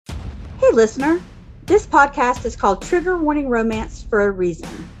Hey, listener. This podcast is called Trigger Warning Romance for a reason.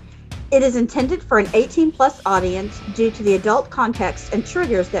 It is intended for an 18-plus audience due to the adult context and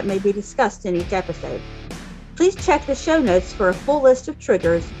triggers that may be discussed in each episode. Please check the show notes for a full list of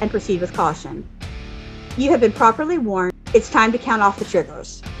triggers and proceed with caution. You have been properly warned. It's time to count off the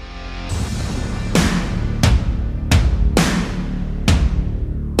triggers.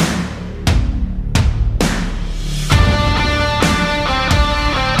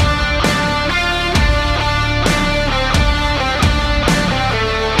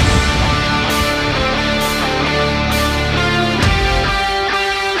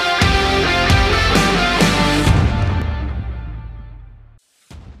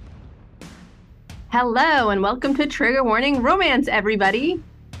 Hello and welcome to Trigger Warning Romance, everybody.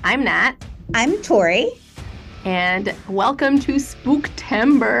 I'm Nat. I'm Tori. And welcome to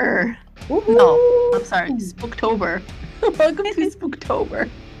Spooktember. Woo-hoo. No, I'm sorry, Spooktober. Welcome to Spooktober.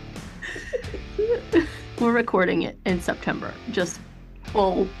 We're recording it in September. Just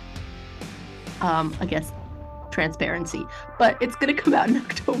full, I guess, transparency. But it's going to come out in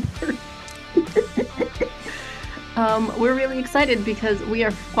October. We're really excited because we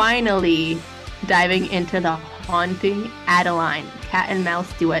are finally diving into the haunting Adeline cat and mouse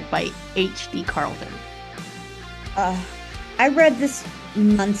duet by H.D. Carlton. I read this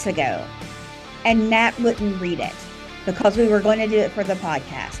months ago, and Nat wouldn't read it because we were going to do it for the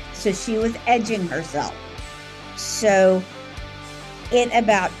podcast. So she was edging herself. So it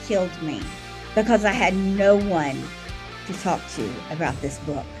about killed me because I had no one to talk to about this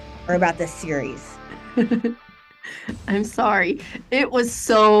book or about this series. I'm sorry. It was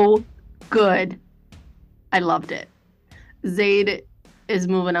so good. I loved it. Zaid is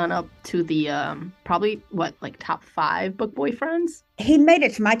moving on up to the probably top 5 book boyfriends. He made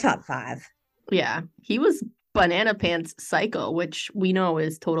it to my top 5. Yeah, he was Banana Pants Psycho, which we know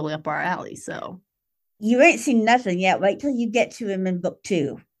is totally up our alley. So you ain't seen nothing yet. Wait till you get to him in book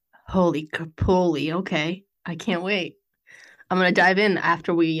 2. Holy capoly. Okay, I can't wait. I'm gonna dive in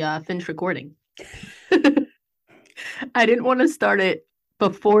after we finish recording. I didn't want to start it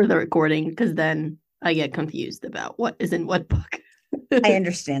before the recording because then I get confused about what is in what book. I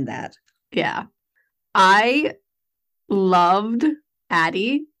understand that. Yeah. I loved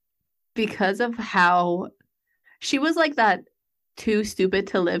Addie because of how she was like that too stupid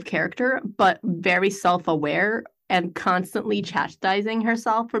to live character, but very self-aware and constantly chastising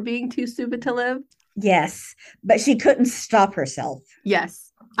herself for being too stupid to live. Yes, but she couldn't stop herself. Yes.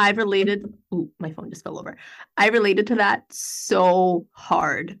 I related. Ooh, my phone just fell over. I related to that so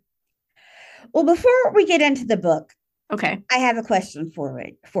hard. Well, before we get into the book, okay, I have a question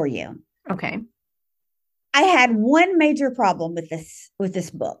for you. Okay. I had one major problem with this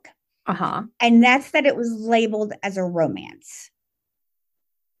book. Uh-huh. And that's that it was labeled as a romance.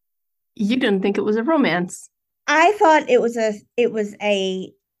 You didn't think it was a romance? I thought it was a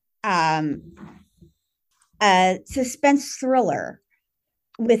suspense thriller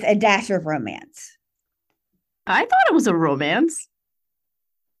with a dash of romance. I thought it was a romance.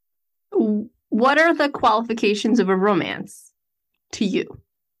 What are the qualifications of a romance to you?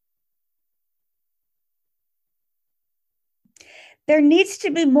 There needs to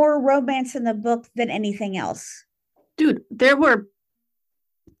be more romance in the book than anything else. Dude, there were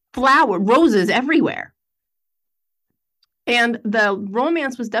roses everywhere. And the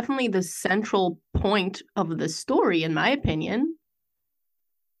romance was definitely the central point of the story, in my opinion.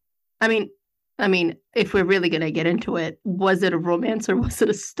 I mean, if we're really going to get into it, was it a romance or was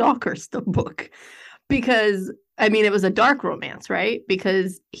it a stalker book? Because, it was a dark romance, right?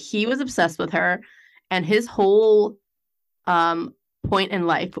 Because he was obsessed with her and his whole point in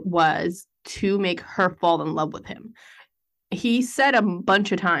life was to make her fall in love with him. He said a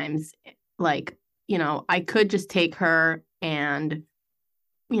bunch of times, like, I could just take her and,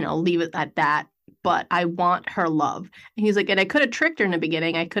 leave it at that. But I want her love. And he's like, and I could have tricked her in the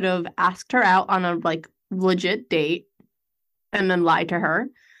beginning. I could have asked her out on a legit date and then lied to her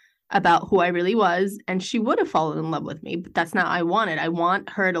about who I really was. And she would have fallen in love with me. But that's not what I wanted. I want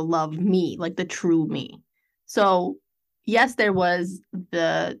her to love me, like the true me. So yes, there was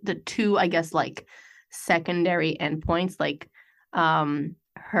the two, I guess, secondary endpoints,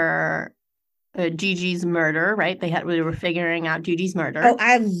 her Gigi's murder, right? We were figuring out Gigi's murder. Oh,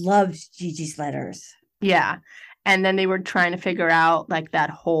 I loved Gigi's letters. Yeah. And then they were trying to figure out that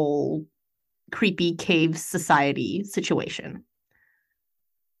whole creepy cave society situation.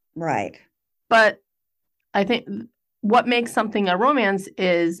 Right. But I think what makes something a romance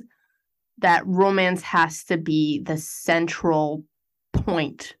is that romance has to be the central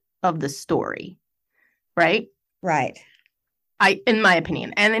point of the story, right? Right. in my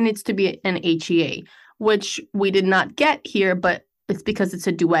opinion, and it needs to be an HEA, which we did not get here, but it's because it's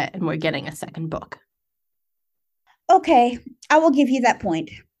a duet and we're getting a second book. Okay, I will give you that point.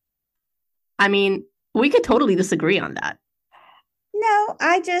 I mean, we could totally disagree on that. No,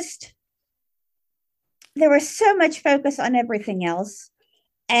 there was so much focus on everything else,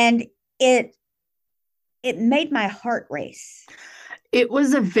 and it made my heart race. It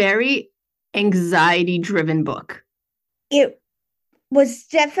was a very anxiety-driven book. It was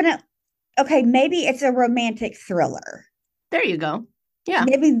definitely, okay, maybe it's a romantic thriller. There you go. Yeah.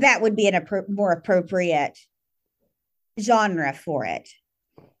 Maybe that would be more appropriate genre for it.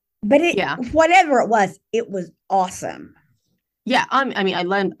 But whatever it was awesome. Yeah, I mean,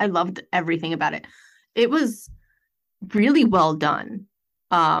 I loved everything about it. It was really well done.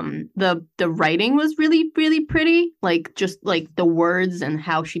 The writing was really, really pretty. Like, just like the words and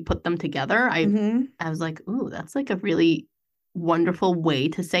how she put them together. I was like, ooh, that's like a really wonderful way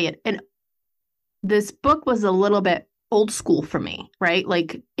to say it. And this book was a little bit old school for me, right?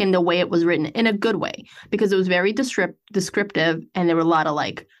 Like, in the way it was written, in a good way, because it was very descriptive, and there were a lot of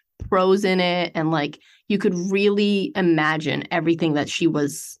like prose in it, and like you could really imagine everything that she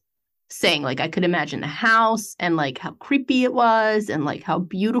was saying. Like, I could imagine the house and like how creepy it was and like how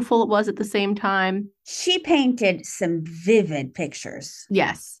beautiful it was at the same time. She painted some vivid pictures.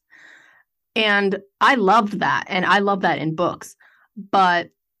 Yes. And I loved that. And I love that in books.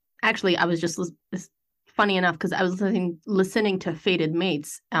 But actually, I was just funny enough, because I was listening to Fated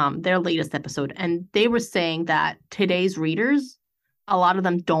Mates, their latest episode, and they were saying that today's readers, a lot of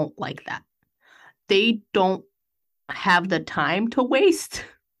them don't like that. They don't have the time to waste,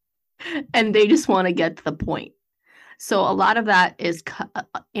 and they just want to get to the point. So a lot of that is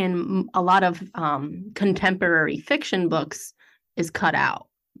in a lot of contemporary fiction books is cut out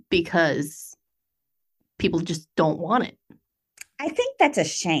because people just don't want it. I think that's a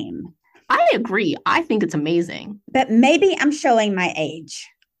shame. I agree. I think it's amazing. But maybe I'm showing my age.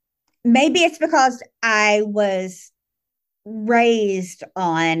 Maybe it's because I was raised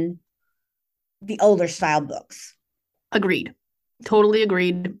on the older style books. Agreed. Totally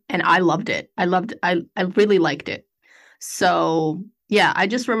agreed. And I loved it. I really liked it. So yeah, I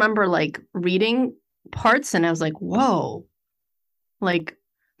just remember like reading parts and I was like, whoa, like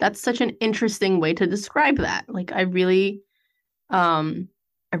that's such an interesting way to describe that. Like, I really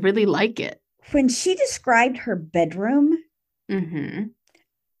like it. When she described her bedroom, my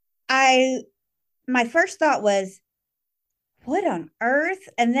first thought was, what on earth?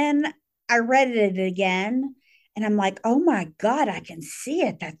 And then I read it again and I'm like, oh my God, I can see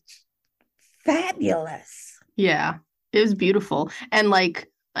it. That's fabulous. Yeah, it was beautiful. And like,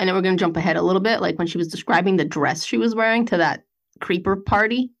 I know we're going to jump ahead a little bit. Like when she was describing the dress she was wearing to that creeper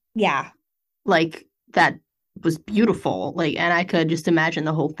party. Yeah. Like that was beautiful. Like, and I could just imagine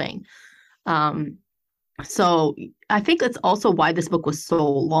the whole thing. So I think that's also why this book was so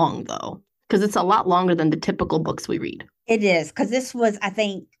long, though, because it's a lot longer than the typical books we read. It is, because this was, I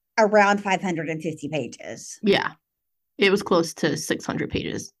think, around 550 pages. Yeah, it was close to 600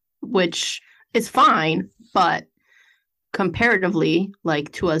 pages, which is fine, but comparatively,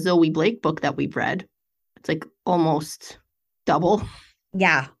 like to a Zoe Blake book that we've read, it's like almost double.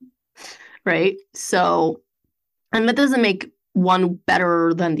 Yeah. Right? So, and that doesn't make one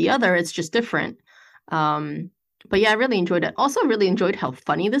better than the other. It's just different. But yeah, I really enjoyed it. Also really enjoyed how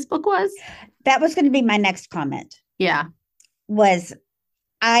funny this book was. That was going to be my next comment. Yeah. Was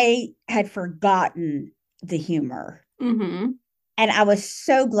I had forgotten the humor. And I was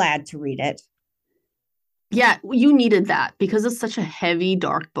so glad to read it. Yeah, you needed that because it's such a heavy,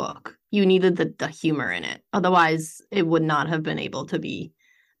 dark book. You needed the humor in it. Otherwise, it would not have been able to be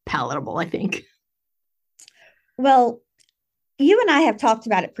palatable, I think. Well, you and I have talked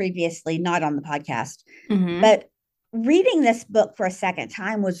about it previously, not on the podcast, but reading this book for a second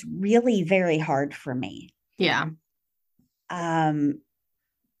time was really very hard for me. Yeah.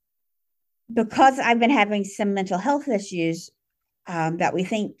 Because I've been having some mental health issues that we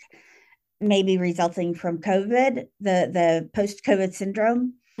think may be resulting from COVID, the post-COVID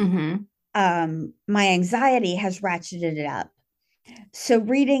syndrome. My anxiety has ratcheted it up. So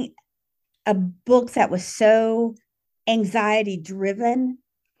reading a book that was so anxiety driven,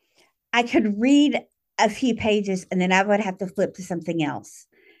 I could read a few pages and then I would have to flip to something else.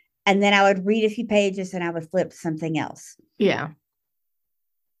 And then I would read a few pages and I would flip to something else. Yeah.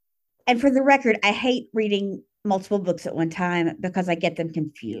 And for the record, I hate reading multiple books at one time because I get them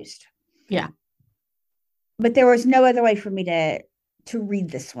confused. Yeah. But there was no other way for me to read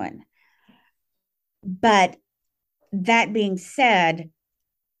this one. But that being said,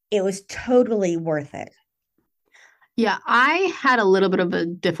 it was totally worth it. Yeah, I had a little bit of a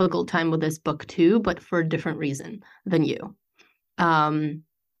difficult time with this book too, but for a different reason than you. Um,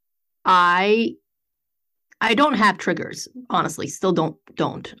 I I don't have triggers, honestly, still don't.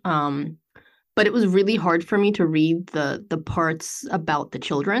 But it was really hard for me to read the parts about the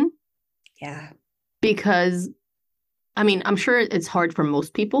children Yeah. because I mean, I'm sure it's hard for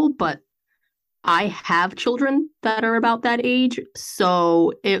most people, but I have children that are about that age,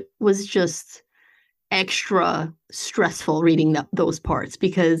 so it was just extra stressful reading those parts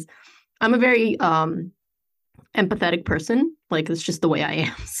because I'm a very empathetic person. Like it's just the way I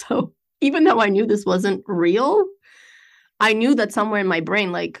am. So even though I knew this wasn't real, I knew that somewhere in my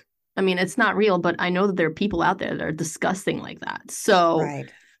brain, like, I mean, it's not real, but I know that there are people out there that are disgusting like that. So,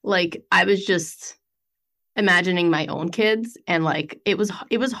 Right. like, I was just imagining my own kids, and like, it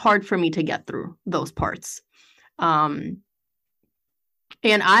was hard for me to get through those parts. Um,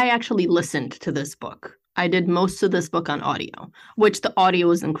 and I actually listened to this book. I did most of this book on audio, which the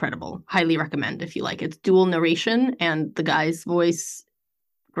audio is incredible. Highly recommend if you like. It's dual narration, and the guy's voice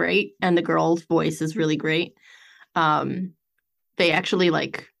great, and the girl's voice is really great. They actually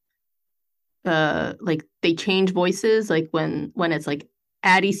like they change voices, like when it's like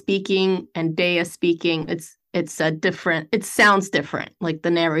Addie speaking and Dea speaking, it's a different, it sounds different. Like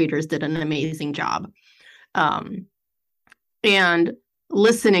the narrators did an amazing job. And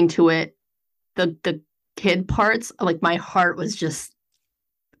listening to it, the kid parts, like my heart was just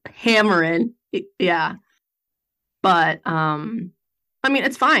hammering. Yeah. But I mean,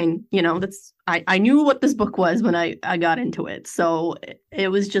 it's fine. You know, I knew what this book was when I got into it. So it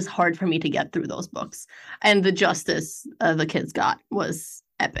was just hard for me to get through those books. And the justice the kids got was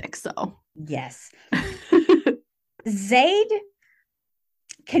epic. So Yes. Zayd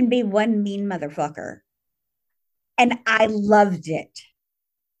can be one mean motherfucker. And I loved it.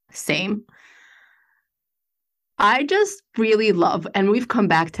 same. I just really love, and we've come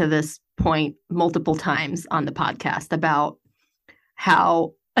back to this point multiple times on the podcast about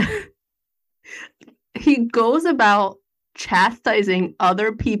how he goes about chastising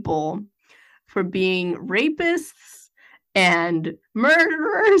other people for being rapists and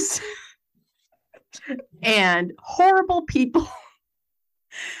murderers and horrible people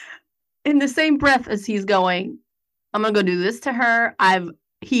in the same breath as he's going, I'm gonna go do this to her.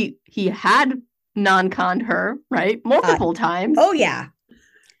 He had non-conned her, right? Multiple times. Oh yeah.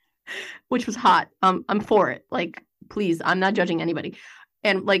 Which was hot. I'm for it. Like, please, I'm not judging anybody.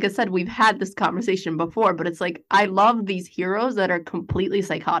 And like I said, we've had this conversation before, but it's like, I love these heroes that are completely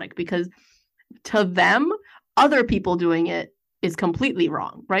psychotic because to them, other people doing it is completely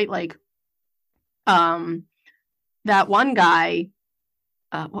wrong, right? Like, that one guy,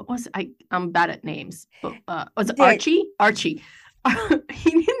 what was I'm bad at names, but was it Archie? Archie. He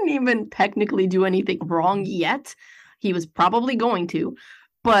didn't even technically do anything wrong yet. He was probably going to,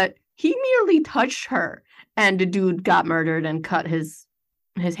 but he merely touched her and the dude got murdered and cut his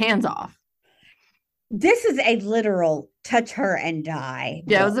hands off. This is a literal touch her and die.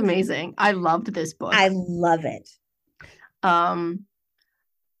 Yeah, book. It was amazing. I loved this book. I love it.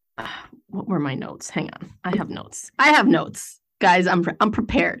 What were my notes? Hang on. I have notes. Guys, I'm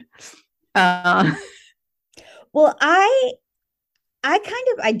prepared. Well, I kind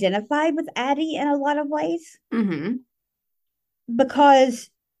of identified with Addie in a lot of ways. Mm-hmm. Because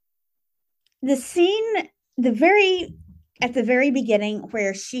the scene, at the very beginning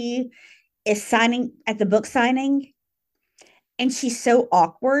where she is signing at the book signing and she's so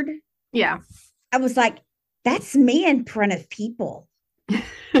awkward. Yeah. I was like, that's me in front of people.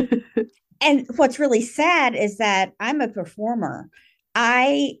 And what's really sad is that I'm a performer.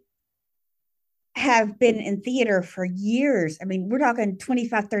 I have been in theater for years. I mean, we're talking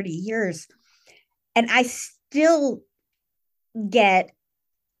 25, 30 years. And I still get,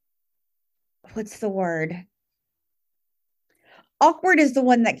 what's the word? Awkward is the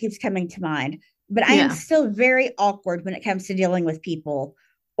one that keeps coming to mind. But I am still very awkward when it comes to dealing with people,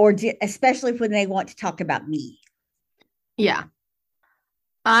 or especially when they want to talk about me. Yeah.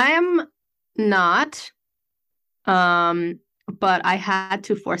 I'm not, but I had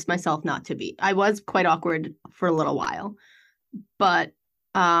to force myself not to be. I was quite awkward for a little while, but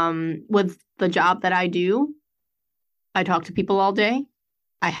with the job that I do, I talk to people all day.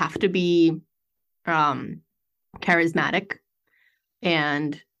 I have to be charismatic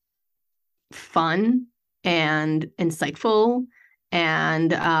and fun and insightful,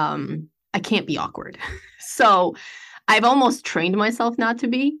 and I can't be awkward. So I've almost trained myself not to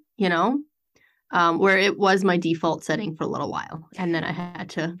be, you know, where it was my default setting for a little while. And then I had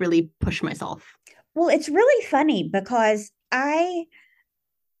to really push myself. Well, it's really funny because I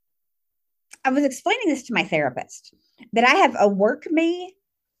I was explaining this to my therapist that I have a work me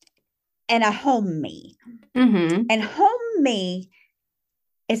and a home me. Mm-hmm. And home me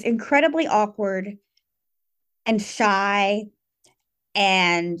is incredibly awkward and shy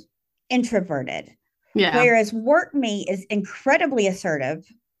and introverted. Yeah. Whereas work me is incredibly assertive,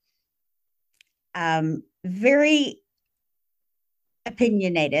 very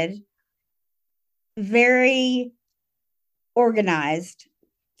opinionated, very organized.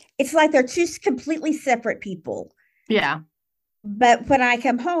 It's like they're two completely separate people. Yeah. But when I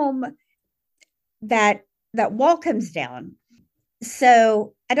come home, that wall comes down.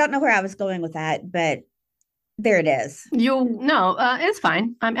 So I don't know where I was going with that, but there it is. It's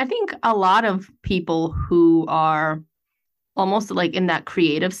fine. I think a lot of people who are almost like in that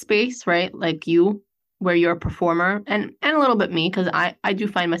creative space, right? Like you, where you're a performer, and a little bit me, because I do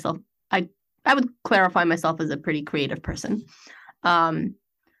find myself, I would clarify myself as a pretty creative person,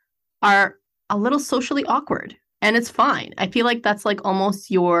 are a little socially awkward. And it's fine. I feel like that's like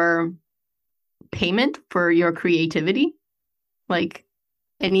almost your payment for your creativity. Like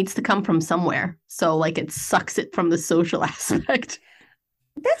it needs to come from somewhere. So like it sucks it from the social aspect.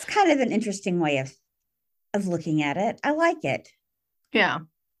 That's kind of an interesting way of looking at it. I like it. Yeah.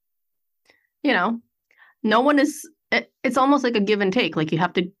 You know, no one is, it's almost like a give and take. Like you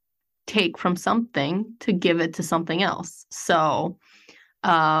have to take from something to give it to something else. So,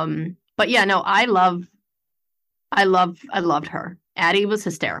 but yeah, no, I loved her. Addie was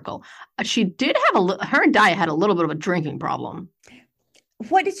hysterical. She did have her and Dia had a little bit of a drinking problem.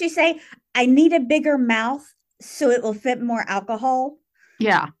 What did she say? I need a bigger mouth so it will fit more alcohol.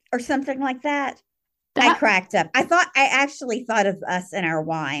 Yeah. Or something like that. I cracked up. I actually thought of us and our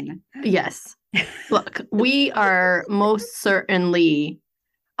wine. Yes. Look, we are most certainly,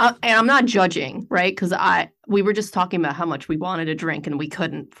 and I'm not judging, right? Because we were just talking about how much we wanted to drink and we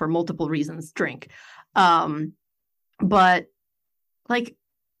couldn't for multiple reasons drink. But like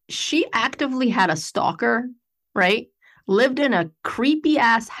she actively had a stalker, right? Lived in a creepy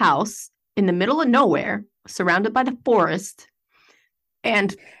ass house in the middle of nowhere, surrounded by the forest.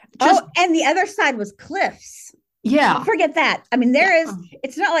 And and the other side was cliffs. Yeah. Don't forget that. I mean,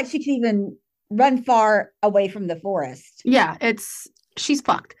 it's not like she could even run far away from the forest. Yeah, she's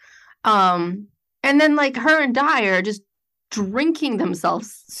fucked. And then like her and Di are just drinking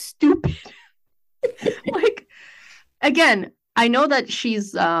themselves stupid. Like, again, I know that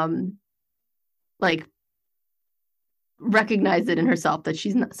she's like recognized it in herself that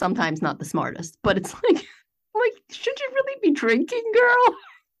she's sometimes not the smartest, but it's like should you really be drinking, girl?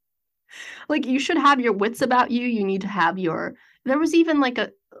 Like you should have your wits about you. You need to have there was even like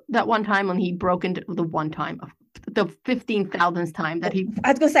that one time when he broke into the 15,000th time that he.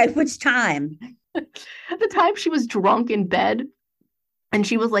 I was gonna say, which time? The time she was drunk in bed and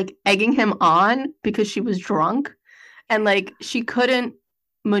she was like egging him on because she was drunk and like she couldn't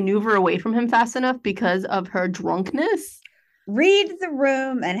maneuver away from him fast enough because of her drunkenness. Read the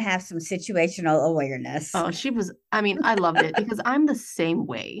room and have some situational awareness. Oh, I loved it because I'm the same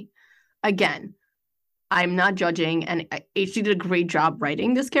way. Again, I'm not judging, and she did a great job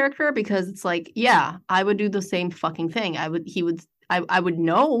writing this character because it's like, yeah, I would do the same fucking thing. I would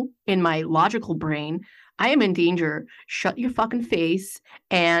know in my logical brain, I am in danger. Shut your fucking face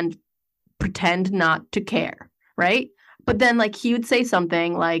and pretend not to care, right? But then like he would say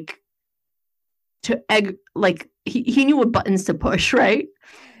something like to egg, like he knew what buttons to push, right?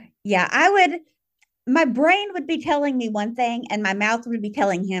 Yeah, my brain would be telling me one thing and my mouth would be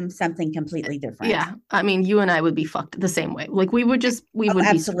telling him something completely different. Yeah. I mean, you and I would be fucked the same way. Like we would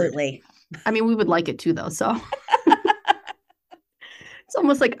absolutely. Be I mean, we would like it too though. So it's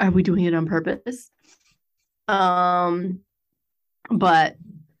almost like, are we doing it on purpose? But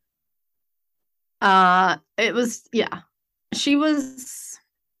it was, yeah,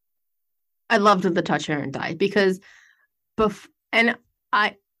 I loved the touch her and die because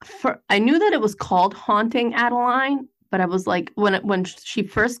I knew that it was called Haunting Adeline, but I was like, when she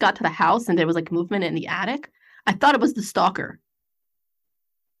first got to the house and there was like movement in the attic, I thought it was the stalker.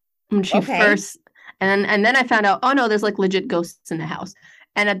 When she first, and then I found out, oh no, there's like legit ghosts in the house.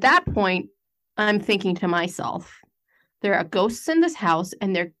 And at that point, I'm thinking to myself, there are ghosts in this house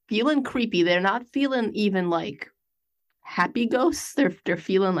and they're feeling creepy. They're not feeling even like happy ghosts. They're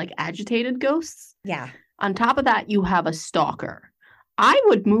feeling like agitated ghosts. Yeah. On top of that, you have a stalker. I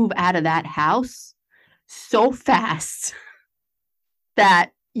would move out of that house so fast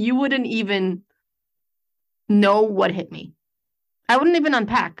that you wouldn't even know what hit me. I wouldn't even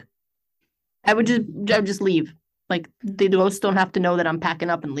unpack. I would just leave. Like the ghosts don't have to know that I'm packing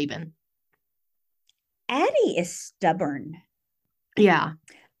up and leaving. Addie is stubborn. Yeah.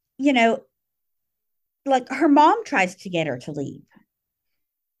 You know, like her mom tries to get her to leave.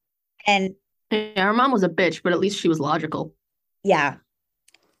 And Yeah, her mom was a bitch, but at least she was logical. yeah,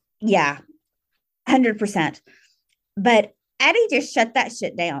 100%. But Addie just shut that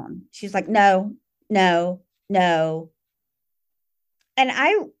shit down. She's like, no, no, no. And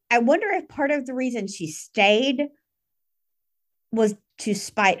I wonder if part of the reason she stayed was to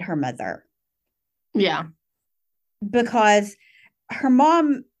spite her mother. Yeah. Because her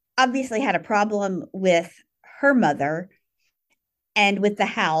mom obviously had a problem with her mother and with the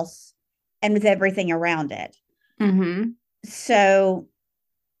house and with everything around it. Mm-hmm. So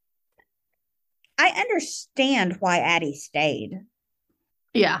I understand why Addie stayed.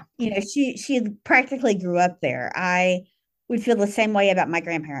 Yeah. She practically grew up there. I would feel the same way about my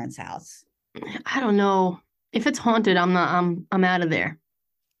grandparents' house. I don't know. If it's haunted, I'm out of there.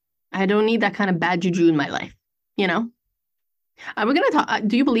 I don't need that kind of bad juju in my life, you know? Are we gonna talk?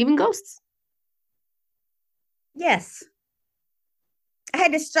 Do you believe in ghosts? Yes. I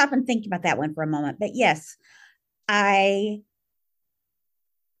had to stop and think about that one for a moment, but yes, I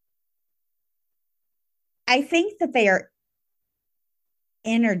I think that they are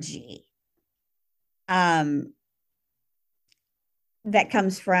energy um that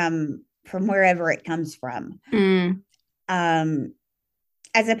comes from wherever it comes from. Mm. Um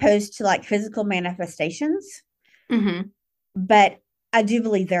as opposed to like physical manifestations. Mm-hmm. But I do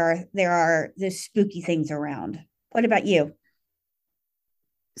believe there are those spooky things around. What about you?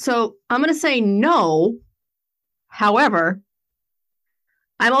 So I'm gonna say no. However,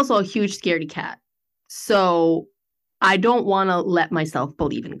 I'm also a huge scaredy cat. So I don't want to let myself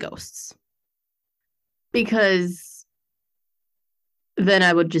believe in ghosts because then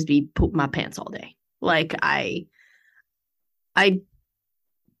I would just be poop my pants all day. Like I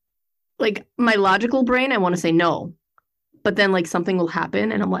like my logical brain, I want to say no, but then like something will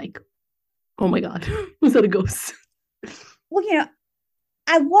happen and I'm like, oh my God, was that a ghost? Well,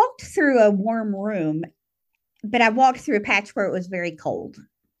 I walked through a warm room, but I walked through a patch where it was very cold.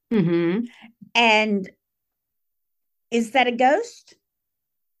 Mm-hmm. And is that a ghost?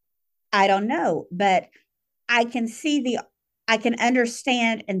 I don't know, but I can I can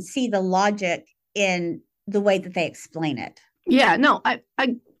understand and see the logic in the way that they explain it. Yeah, no, I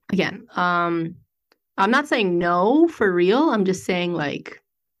again, I'm not saying no for real. I'm just saying like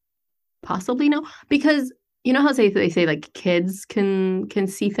possibly no because you know how they say like kids can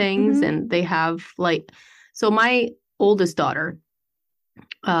see things Mm-hmm. and they have like so my oldest daughter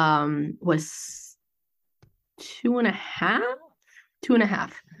was two and a half, two and a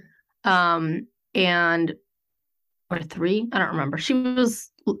half, um and or three, I don't remember.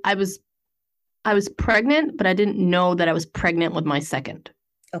 I was pregnant, but I didn't know that I was pregnant with my second.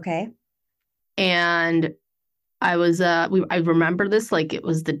 Okay. And I remember this like it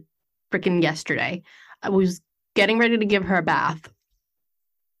was the freaking yesterday. I was getting ready to give her a bath.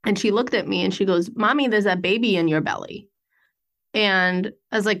 And she looked at me and she goes, "Mommy, there's a baby in your belly." And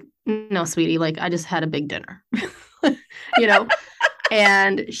I was like, "No, sweetie, like I just had a big dinner." you know?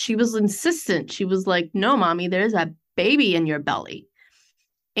 And she was insistent. She was like, "No, mommy, there's a baby in your belly."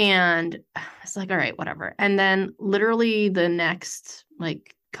 And I was like, all right, whatever. And then literally the next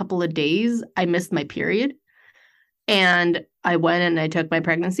like couple of days, I missed my period. And I went and I took my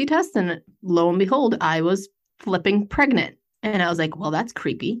pregnancy test, and lo and behold, I was flipping pregnant. And I was like, well, that's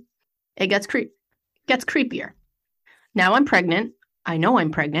creepy. It gets creepier. Now I'm pregnant. I know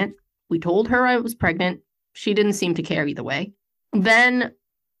I'm pregnant. We told her I was pregnant. She didn't seem to care either way. Then,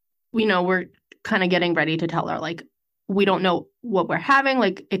 we're kind of getting ready to tell her, like, we don't know what we're having.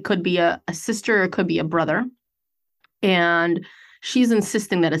 Like, it could be a sister, it could be a brother. And she's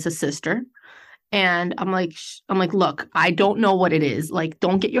insisting that it's a sister. And I'm like, look, I don't know what it is. Like,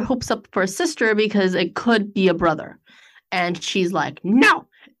 don't get your hopes up for a sister because it could be a brother. And she's like, no,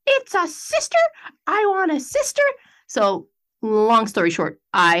 it's a sister. I want a sister. So, long story short,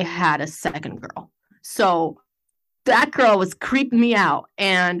 I had a second girl. So, that girl was creeping me out.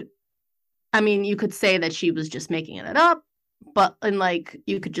 And I mean, you could say that she was just making it up, but and like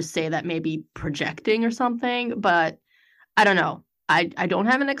you could just say that maybe projecting or something, but I don't know. I don't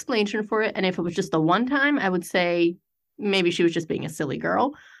have an explanation for it. And if it was just the one time, I would say maybe she was just being a silly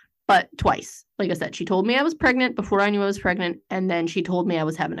girl. But twice, like I said, she told me I was pregnant before I knew I was pregnant, and then she told me I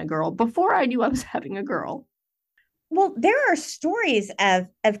was having a girl before I knew I was having a girl. Well, there are stories of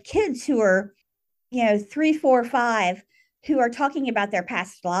kids who are, 3, 4, 5, who are talking about their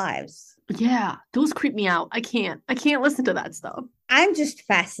past lives. Yeah, those creep me out. I can't listen to that stuff. I'm just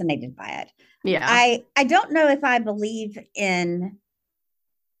fascinated by it. Yeah. I don't know if I believe in,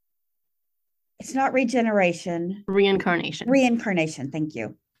 it's not regeneration. Reincarnation. Reincarnation, thank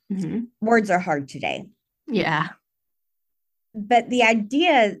you. Words are hard today. Yeah. But the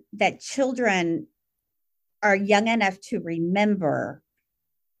idea that children are young enough to remember,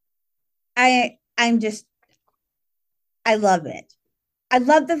 I love it. I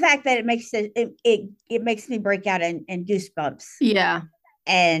love the fact that it makes me break out in goosebumps. Yeah.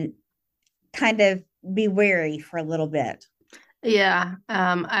 And kind of be wary for a little bit. Yeah.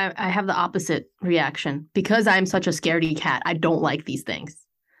 I have the opposite reaction because I'm such a scaredy cat. I don't like these things.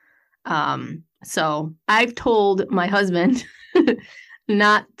 So I've told my husband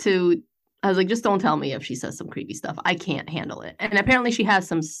not to. I was like, just don't tell me if she says some creepy stuff. I can't handle it. And apparently she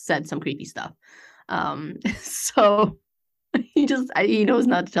has said some creepy stuff. So he knows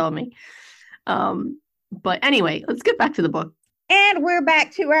not to tell me. But anyway, let's get back to the book. And we're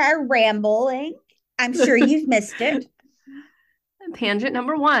back to our rambling. I'm sure you've missed it. Tangent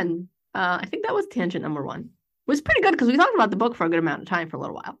number 1. I think that was tangent number 1. It was pretty good because we talked about the book for a good amount of time for a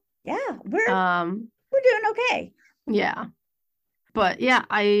little while. Yeah, we're doing okay. Yeah. But yeah,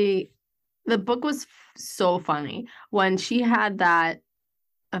 the book was so funny when she had that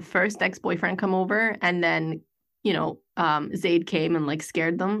first ex-boyfriend come over, and then Zaid came and like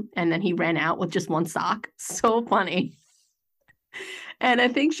scared them, and then he ran out with just one sock. So funny. And I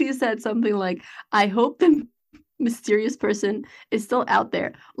think she said something like, I hope the mysterious person is still out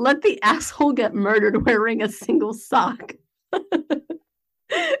there. Let the asshole get murdered wearing a single sock.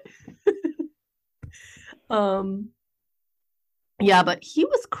 Yeah, but he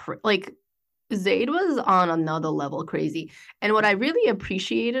was Zaid was on another level crazy. And what I really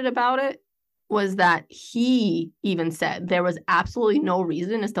appreciated about it was that he even said there was absolutely no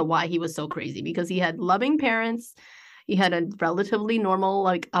reason as to why he was so crazy, because he had loving parents. He had a relatively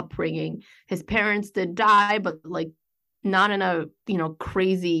normal upbringing. His parents did die, but not in a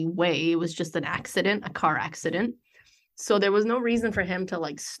crazy way. It was just an accident, a car accident. So there was no reason for him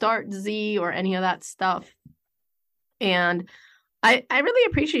to start Z or any of that stuff. And I really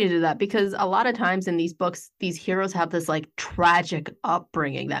appreciated that, because a lot of times in these books, these heroes have this tragic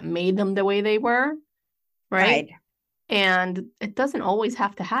upbringing that made them the way they were, right? And it doesn't always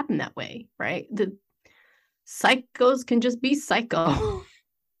have to happen that way, right? The psychos can just be psycho.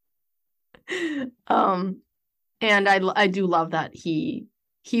 And I do love that he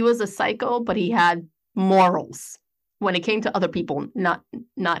was a psycho, but he had morals when it came to other people, not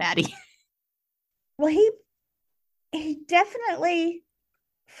Addie. Well, he definitely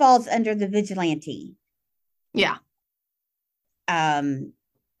falls under the vigilante. Yeah.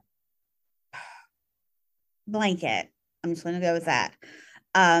 Blanket. I'm just going to go with that.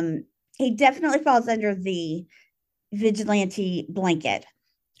 He definitely falls under the vigilante blanket.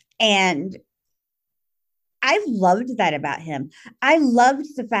 And I loved that about him. I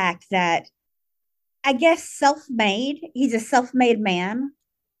loved the fact that, I guess, self-made. He's a self-made man.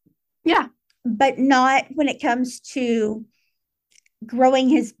 Yeah. But not when it comes to growing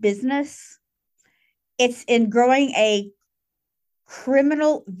his business. It's in growing a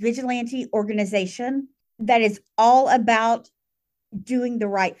criminal vigilante organization that is all about doing the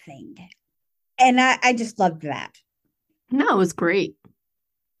right thing. And I just loved that. No, it was great.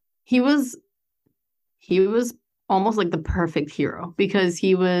 He was almost like the perfect hero, because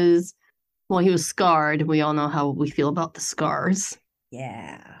he was scarred. We all know how we feel about the scars.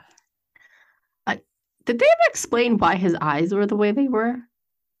 Yeah. Did they ever explain why his eyes were the way they were?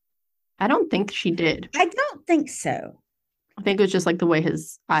 I don't think she did. I don't think so. I think it was just the way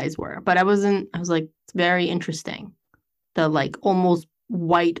his eyes were. But I was like, it's very interesting. The almost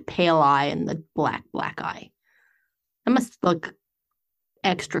white pale eye and the black eye. That must look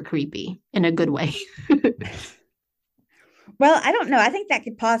extra creepy in a good way. Well, I don't know. I think that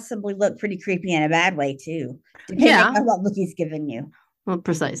could possibly look pretty creepy in a bad way too, depending on what look he's giving you. Well,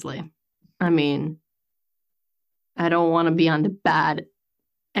 precisely. I mean, I don't want to be on the bad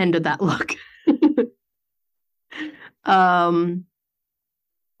end of that look. But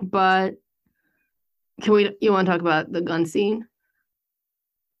you want to talk about the gun scene?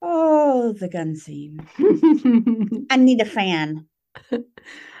 Oh, the gun scene. I need a fan.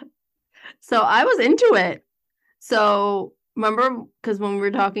 So I was into it. So remember, because when we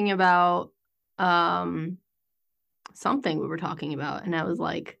were talking about something we were talking about, and I was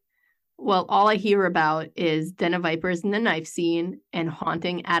like, well, all I hear about is Den of Vipers and the knife scene and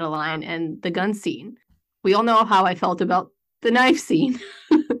haunting Adeline and the gun scene. We all know how I felt about the knife scene.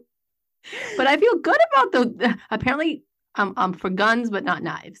 But I feel good about apparently I'm for guns, but not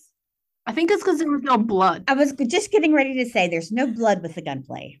knives. I think it's because there was no blood. I was just getting ready to say there's no blood with the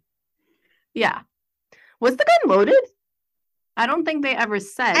gunplay. Yeah. Was the gun loaded? I don't think they ever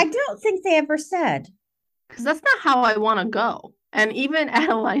said. I don't think they ever said. Because that's not how I want to go. And even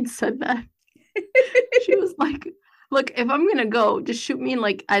Adeline said that. She was like, look, if I'm gonna go, just shoot me, and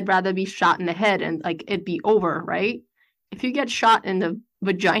like I'd rather be shot in the head and like it'd be over, right? If you get shot in the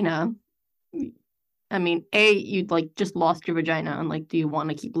vagina, I mean, A, you'd like just lost your vagina and like, do you want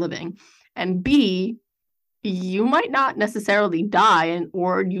to keep living? And B, you might not necessarily die,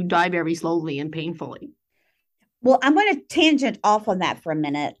 or you die very slowly and painfully. Well, I'm going to tangent off on that for a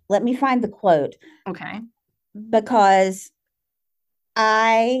minute. Let me find the quote. Okay. Because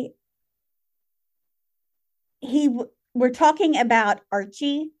I we're talking about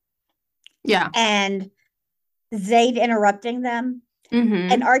Archie. Yeah. And Zayd interrupting them.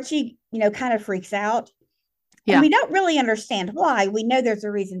 Mm-hmm. And Archie, kind of freaks out. Yeah. And we don't really understand why. We know there's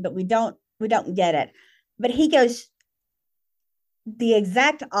a reason, but we don't get it. But he goes the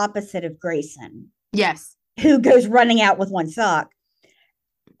exact opposite of Grayson. Yes. Who goes running out with one sock.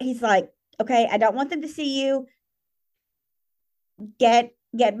 He's like, okay, I don't want them to see you. Get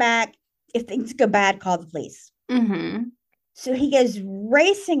back. If things go bad, call the police. Mm-hmm. So he goes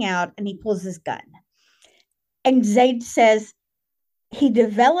racing out and he pulls his gun. And Zayd says he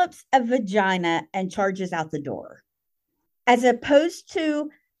develops a vagina and charges out the door. As opposed to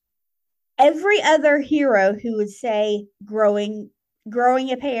every other hero who would say growing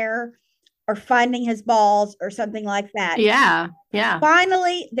a pair or finding his balls or something like that. Yeah. Yeah.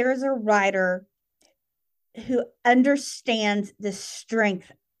 Finally, there's a writer who understands the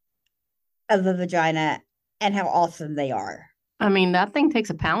strength of a vagina and how awesome they are. I mean, that thing takes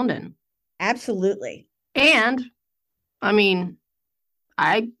a pounding. Absolutely. And I mean,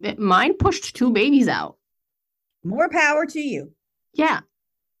 mine pushed 2 babies out. More power to you. Yeah.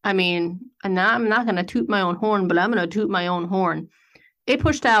 I mean, and now I'm not going to toot my own horn, but I'm going to toot my own horn. It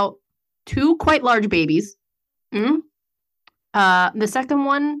pushed out 2 quite large babies. The second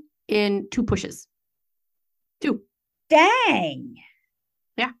one in 2 pushes. 2. Dang.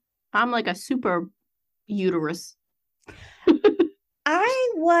 Yeah. I'm like a super uterus.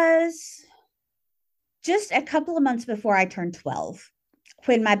 I was just a couple of months before I turned 12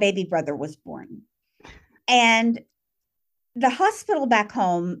 when my baby brother was born. And the hospital back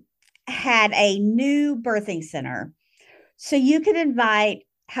home had a new birthing center. So you could invite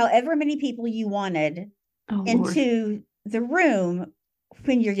however many people you wanted into the room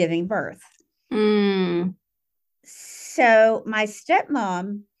when you're giving birth. So my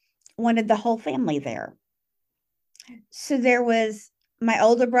stepmom wanted the whole family there. So there was my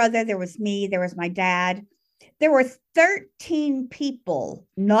older brother, there was me, there was my dad. There were 13 people,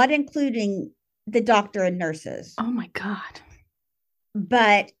 not including the doctor and nurses. Oh my God.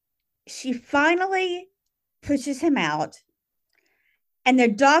 But she finally pushes him out. And the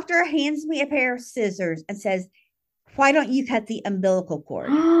doctor hands me a pair of scissors and says, why don't you cut the umbilical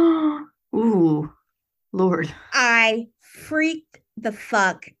cord? Ooh, Lord. I freaked the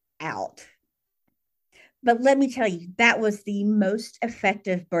fuck out. But let me tell you, that was the most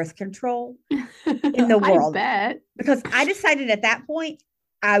effective birth control in the world. I bet. Because I decided at that point,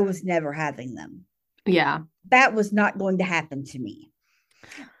 I was never having them. Yeah. That was not going to happen to me.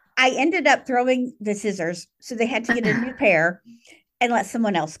 I ended up throwing the scissors, so they had to get a new pair and let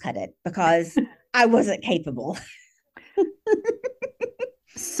someone else cut it because I wasn't capable.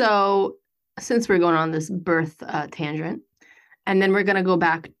 So, since we're going on this birth tangent, and then we're going to go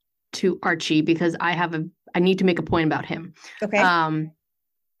back to Archie because I need to make a point about him. Okay.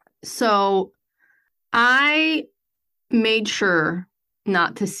 So I made sure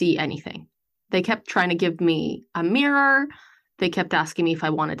not to see anything. They kept trying to give me a mirror. They kept asking me if I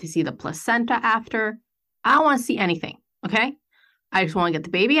wanted to see the placenta after. I don't want to see anything. Okay. I just want to get the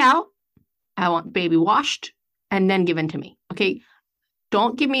baby out. I want the baby washed and then given to me. Okay.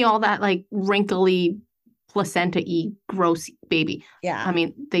 Don't give me all that like wrinkly placenta-y gross baby. Yeah. I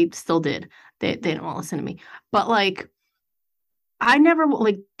mean, they still did. They didn't want to listen to me. But like, I never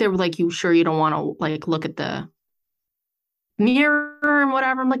like, they were like, you sure you don't want to like look at the mirror and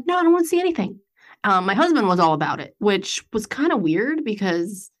whatever? I'm like, no, I don't want to see anything. My husband was all about it, which was kind of weird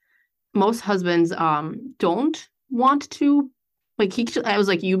because most husbands don't want to. Like I was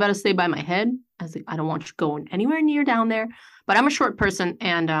like, you better stay by my head. I was like, I don't want you going anywhere near down there. But I'm a short person,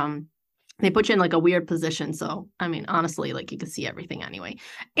 and they put you in like a weird position. So I mean, honestly, like you could see everything anyway.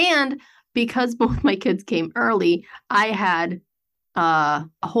 And because both my kids came early, I had a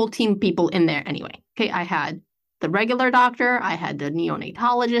whole team of people in there anyway. Okay, I had the regular doctor, I had the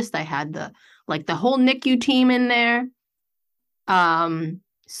neonatologist, I had the whole NICU team in there.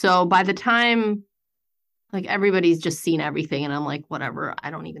 So by the time like everybody's just seen everything and I'm like, whatever, I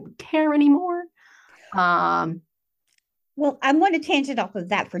don't even care anymore. Well, I'm going to tangent off of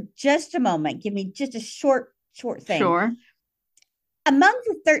that for just a moment. Give me just a short thing. Sure. Among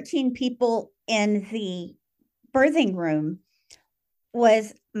the 13 people in the birthing room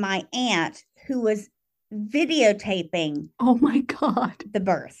was my aunt, who was videotaping Oh my God. the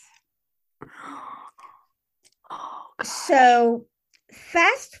birth. Oh, gosh. So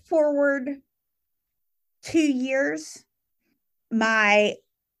fast forward 2 years, my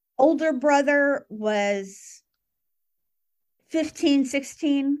older brother was 15,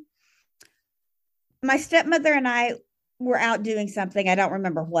 16. My stepmother and I were out doing something. I don't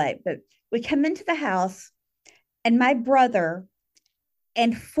remember what, but we come into the house, and my brother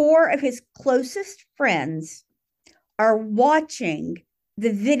and four of his closest friends are watching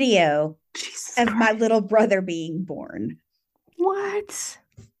the video Jesus of Christ. my little brother being born. What?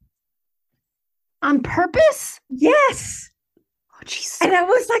 On purpose? Yes. Oh, Jesus. And I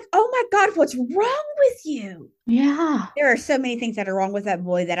was like, oh my God, what's wrong with you? Yeah. There are so many things that are wrong with that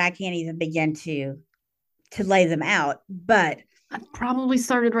boy that I can't even begin to lay them out. But That probably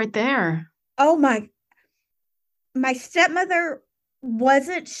started right there. oh my stepmother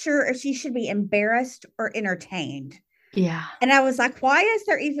wasn't sure if she should be embarrassed or entertained. Yeah. And I was like, why is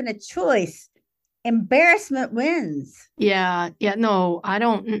there even a choice? Embarrassment wins. Yeah. Yeah. No, I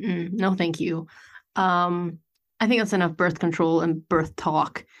don't. No, thank you. I think that's enough birth control and birth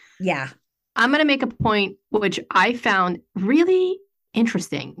talk. Yeah. I'm going to make a point which I found really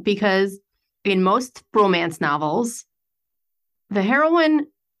interesting because in most romance novels, the heroine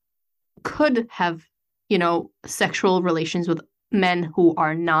could have, sexual relations with men who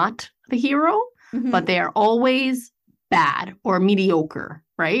are not the hero, Mhm. but they are always bad or mediocre,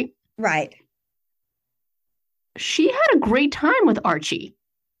 right? Right. She had a great time with Archie.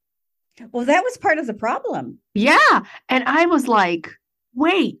 Well, that was part of the problem. Yeah. And I was like,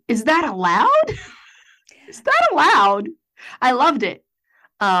 wait, is that allowed? Is that allowed? I loved it.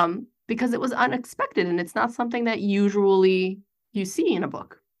 Because it was unexpected and it's not something that usually you see in a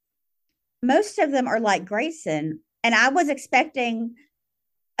book. Most of them are like Grayson, and I was expecting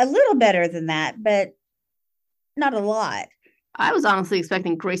a little better than that, but not a lot. I was honestly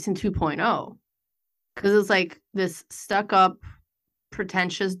expecting Grayson 2.0 because it's like this stuck up,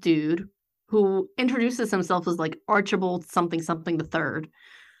 pretentious dude who introduces himself as like Archibald something something the third.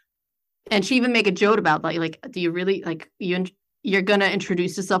 And she even make a joke about like, do you really like you're gonna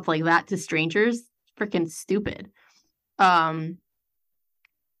introduce yourself like that to strangers? Freaking stupid.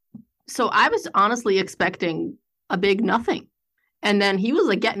 So I was honestly expecting a big nothing. And then he was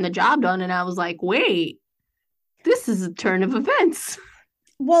like getting the job done. And I was like, wait, this is a turn of events.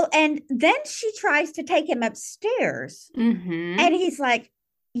 Well, and then she tries to take him upstairs. Mm-hmm. And he's like,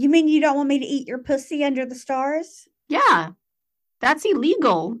 you mean you don't want me to eat your pussy under the stars? Yeah. That's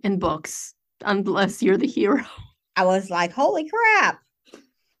illegal in books unless you're the hero. I was like, holy crap.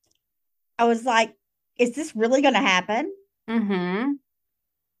 I was like, is this really going to happen? Mm-hmm.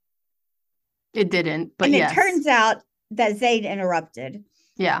 It didn't, but and yes. It turns out that Zayd interrupted.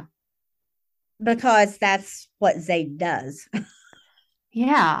 Yeah. Because that's what Zayd does.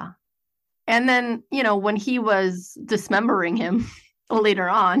 Yeah. And then, when he was dismembering him later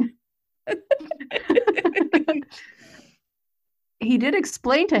on, he did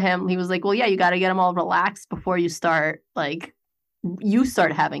explain to him, he was like, well, yeah, you got to get him all relaxed before you start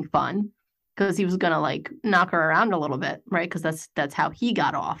having fun. Because he was going to like knock her around a little bit, right? Because that's how he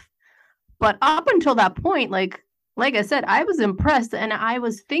got off. But up until that point, like I said, I was impressed and I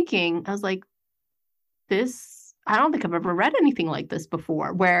was thinking, I was like, I don't think I've ever read anything like this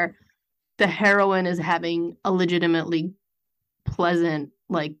before, where the heroine is having a legitimately pleasant,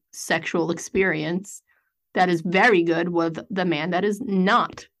 like sexual experience that is very good with the man that is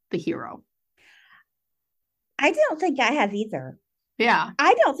not the hero. I don't think I have either. Yeah.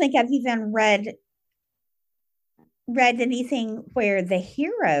 I don't think I've even read anything where the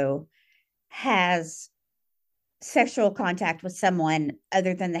hero has sexual contact with someone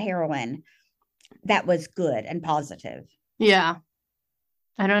other than the heroine that was good and positive. Yeah.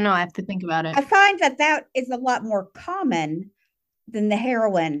 I don't know. I have to think about it. I find that is a lot more common than the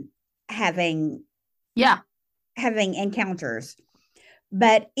heroine having encounters.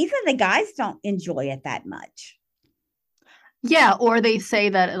 But even the guys don't enjoy it that much. Yeah, or they say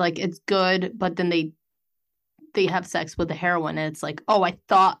that like it's good, but then they have sex with the heroine and it's like, oh, I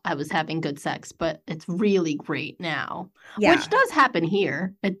thought I was having good sex, but it's really great now. Yeah. Which does happen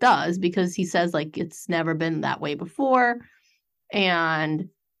here. It does, because he says like it's never been that way before. And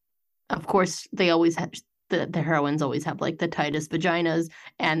of course they always have the heroines always have like the tightest vaginas,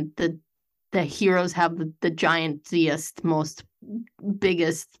 and the heroes have the giantest, most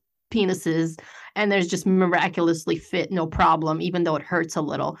biggest penises, and there's just miraculously fit, no problem, even though it hurts a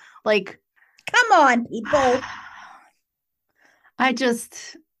little. Like, come on, people.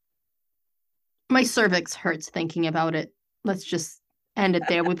 My cervix hurts thinking about it. Let's just end it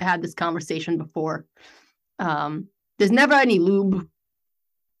there. We've had this conversation before. There's never any lube.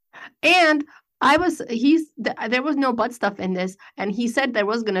 And there was no butt stuff in this. And he said there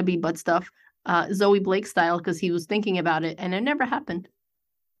was going to be butt stuff, Zoe Blake style, because he was thinking about it, and it never happened.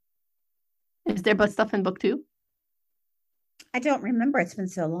 Is there butt stuff in book 2? I don't remember. It's been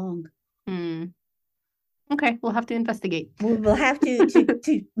so long. Okay, we'll have to investigate. We'll have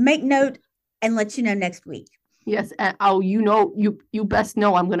to make note and let you know next week. Yes. You best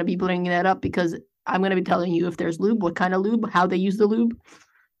know I'm going to be bringing that up, because I'm going to be telling you if there's lube, what kind of lube, how they use the lube.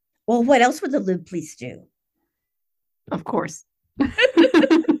 Well, what else would the lube police do? Of course.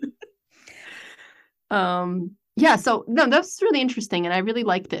 Yeah, so no, that's really interesting, and I really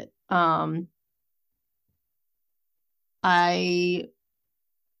liked it. I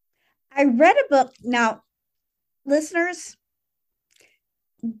read a book. Now, listeners,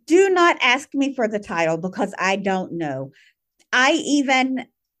 do not ask me for the title, because I don't know.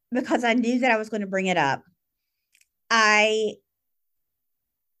 Because I knew that I was going to bring it up, I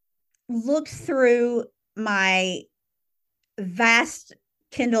looked through my vast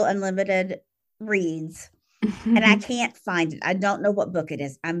Kindle Unlimited reads, and I can't find it. I don't know what book it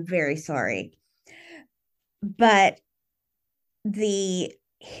is. I'm very sorry. But the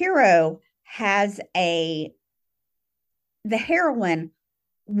hero the heroine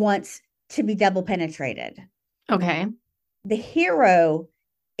wants to be double penetrated. Okay. The hero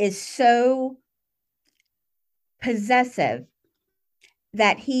is so possessive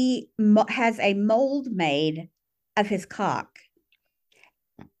that he has a mold made of his cock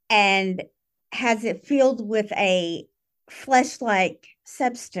and has it filled with a flesh-like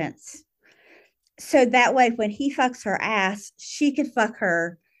substance. So that way, when he fucks her ass, she could fuck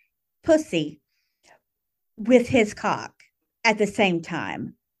her pussy with his cock at the same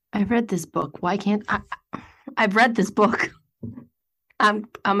time. I read this book. Why can't I've read this book. I'm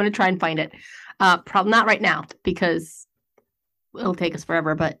going to try and find it. Probably not right now, because it'll take us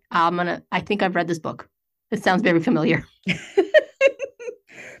forever, but I think I've read this book. It sounds very familiar.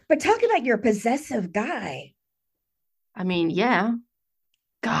 But talk about your possessive guy. I mean, yeah.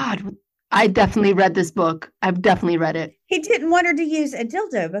 God, I definitely read this book. I've definitely read it. He didn't want her to use a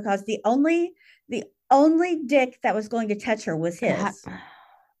dildo because the only dick that was going to touch her was his.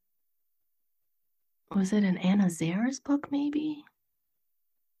 Was it an Anna Zara's book, maybe?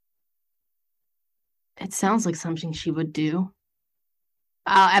 It sounds like something she would do.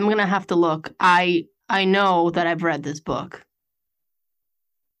 I'm going to have to look. I know that I've read this book.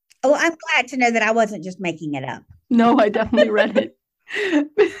 Oh, I'm glad to know that I wasn't just making it up. No, I definitely read it.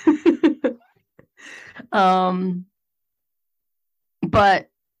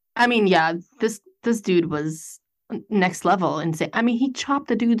 But I mean, yeah, this dude was next level insane. I mean, he chopped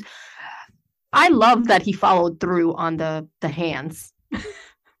the dude's. I love that he followed through on the hands.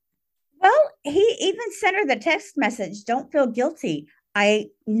 Well, he even sent her the text message, "Don't feel guilty. I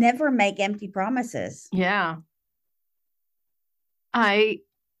never make empty promises." Yeah.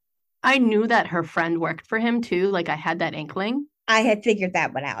 I knew that her friend worked for him too. Like, I had that inkling. I had figured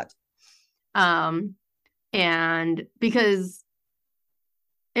that one out. And because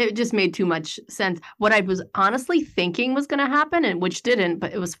it just made too much sense. What I was honestly thinking was going to happen, and which didn't,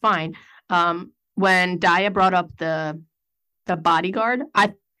 but it was fine. When Daya brought up the bodyguard,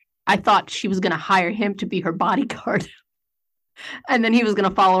 I thought she was going to hire him to be her bodyguard. And then he was going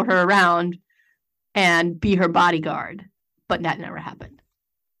to follow her around and be her bodyguard. But that never happened.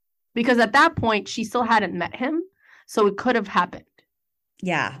 Because at that point, she still hadn't met him. So it could have happened.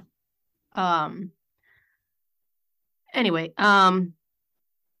 Yeah. Anyway.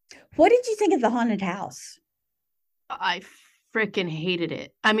 What did you think of the haunted house? I freaking hated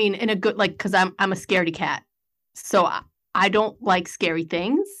it. I mean, in a good, like, because I'm a scaredy cat. So I don't like scary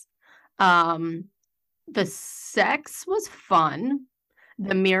things. The sex was fun.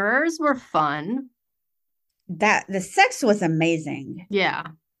 The mirrors were fun. The sex was amazing. Yeah.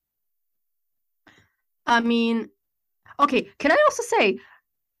 I mean, okay, can I also say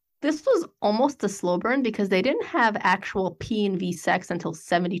this was almost a slow burn because they didn't have actual P and V sex until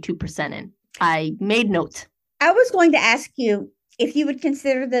 72% in. I made note. I was going to ask you if you would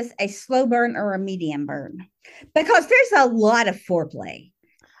consider this a slow burn or a medium burn, because there's a lot of foreplay.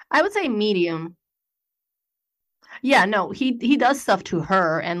 I would say medium. Yeah, no, he does stuff to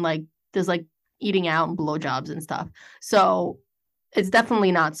her, and like there's like eating out and blowjobs and stuff. So it's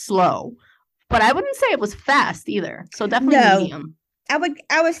definitely not slow, but I wouldn't say it was fast either. So definitely medium. I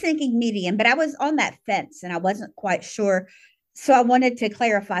was thinking medium, but I was on that fence and I wasn't quite sure. So I wanted to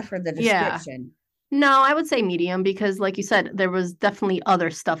clarify for the description. No, I would say medium because, like you said, there was definitely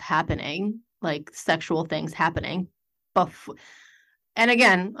other stuff happening, like sexual things happening. And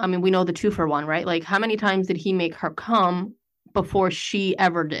again, I mean, we know the 2-for-1, right? Like, how many times did he make her come before she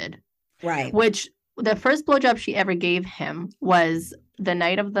ever did? Right. Which the first blowjob she ever gave him was the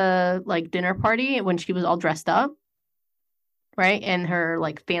night of the like dinner party when she was all dressed up, right? In her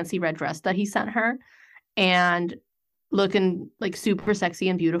like fancy red dress that he sent her and looking like super sexy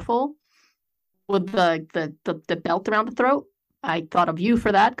and beautiful with the belt around the throat. I thought of you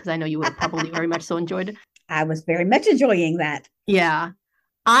for that because I know you would have probably very much so enjoyed it. I was very much enjoying that. Yeah.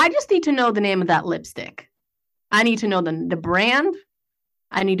 I just need to know the name of that lipstick. I need to know the brand.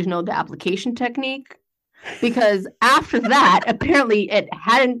 I need to know the application technique because after that, apparently it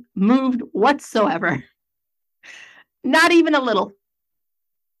hadn't moved whatsoever. Not even a little.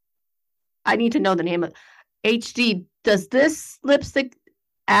 I need to know the name of HD. Does this lipstick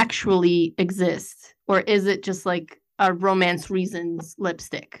actually exist? Or is it just like a Romance Reasons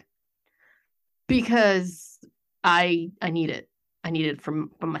lipstick? Because I need it. I need it for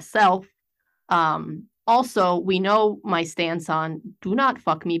myself. Also, we know my stance on do not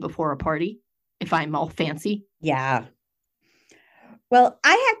fuck me before a party if I'm all fancy. Yeah. Well,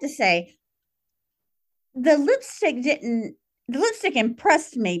 I have to say, the lipstick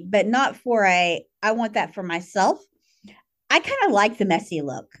impressed me, but not for I want that for myself. I kind of like the messy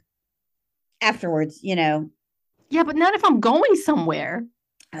look afterwards, Yeah, but not if I'm going somewhere.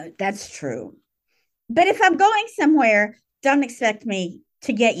 That's true. But if I'm going somewhere, don't expect me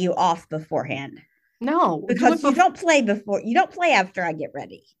to get you off beforehand. No, because you don't play after I get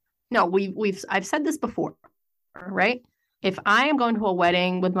ready. No, I've said this before, right? If I am going to a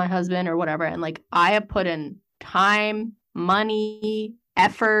wedding with my husband or whatever, and like I have put in time, money,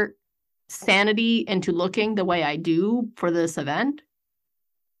 effort, sanity into looking the way I do for this event,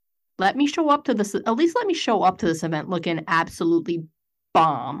 let me show up to this. At least let me show up to this event looking absolutely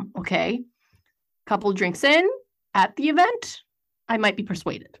bomb. Okay, couple drinks in at the event, I might be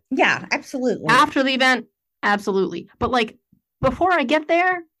persuaded. Yeah, absolutely. After the event, absolutely. But like before I get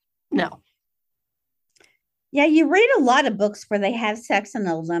there, no. Yeah, you read a lot of books where they have sex in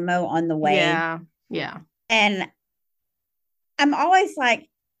a limo on the way. Yeah. And I'm always like,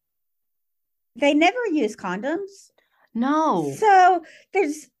 they never use condoms. No. So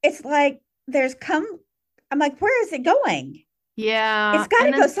I'm like, where is it going? Yeah. It's got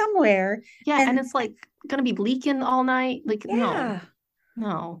to go somewhere. Yeah, and it's like gonna be leaking all night. Like, yeah.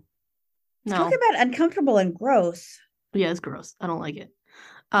 No. Talk about uncomfortable and gross. Yeah, it's gross. I don't like it.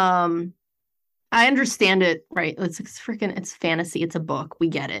 I understand it, right? It's fantasy. It's a book. We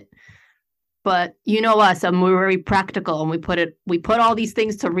get it. But you know us, we're very practical and we put all these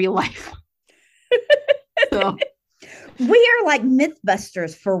things to real life. So we are like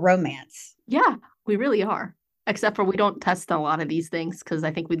mythbusters for romance. Yeah, we really are. Except for we don't test a lot of these things because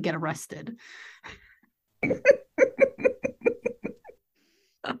I think we'd get arrested.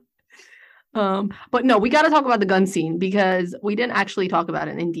 But no, we got to talk about the gun scene because we didn't actually talk about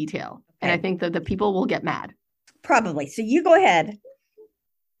it in detail. Okay. And I think that the people will get mad. Probably. So you go ahead.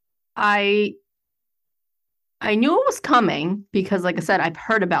 I knew it was coming because, like I said, I've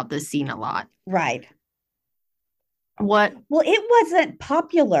heard about this scene a lot. Right. What? Well, it wasn't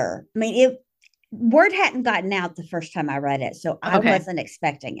popular. I mean, word hadn't gotten out the first time I read it, so I wasn't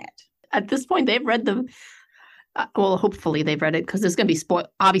expecting it. At this point, they've read the. Well, hopefully they've read it because there's going to be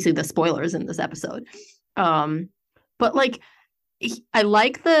obviously the spoilers in this episode. But like, I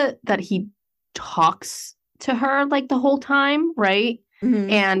like that he talks to her like the whole time, right? Mm-hmm.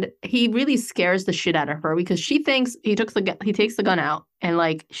 And he really scares the shit out of her because she thinks he takes the gun out and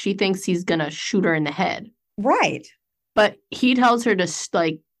like she thinks he's gonna shoot her in the head, right? But he tells her to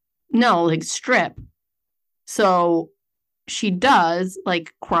strip. So she does,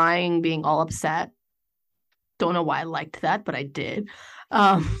 like crying, being all upset. Don't know why I liked that, but I did.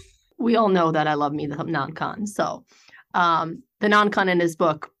 We all know that I love me the non-con. So the non-con in his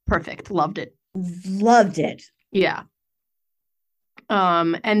book, perfect. Loved it. Yeah.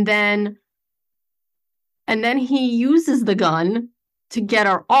 And then he uses the gun to get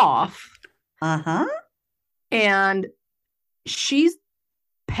her off. Uh-huh. And she's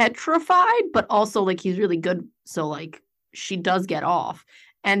petrified, but also like he's really good. So like she does get off.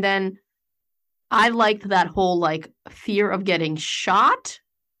 And then I liked that whole like fear of getting shot,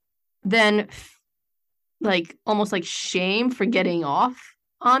 then like almost like shame for getting off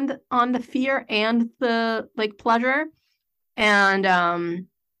on the fear and the like pleasure. And then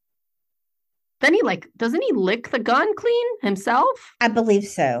he doesn't he lick the gun clean himself? I believe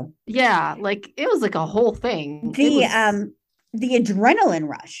so. Yeah, like it was like a whole thing. The adrenaline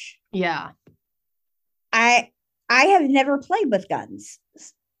rush. Yeah. I have never played with guns.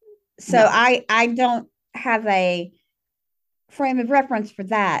 So No. I don't have a frame of reference for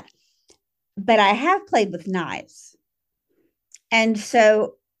that, but I have played with knives. And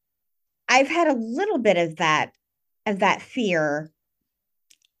so I've had a little bit of that fear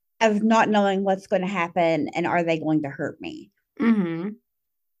of not knowing what's going to happen and are they going to hurt me. Mm-hmm.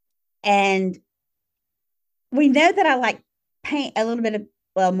 And we know that I like pain a little bit of,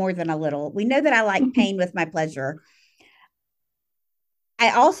 well, more than a little. We know that I like pain with my pleasure.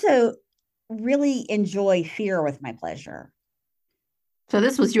 I also really enjoy fear with my pleasure. So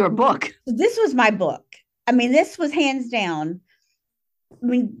this was your book. So this was my book. I mean, this was hands down. I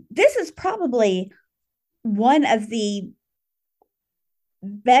mean, this is probably one of the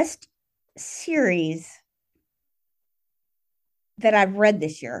best series that I've read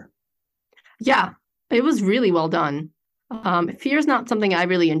this year. Yeah, it was really well done. Fear is not something I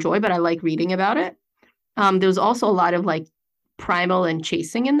really enjoy, but I like reading about it. There was also a lot of like primal and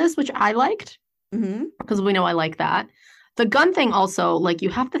chasing in this, which I liked because we know I like that. The gun thing also, like you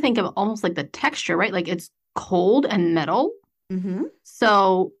have to think of almost like the texture, right? Like it's cold and metal.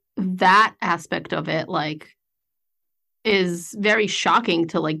 So that aspect of it, like, is very shocking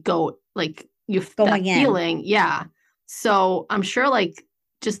to like go, like you that feeling. Yeah. So I'm sure like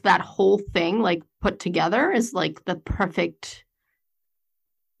just that whole thing like put together is like the perfect,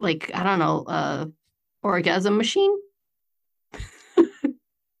 like, I don't know, orgasm machine.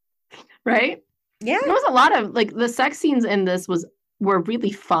 Right? Yeah. There was a lot of like the sex scenes in this were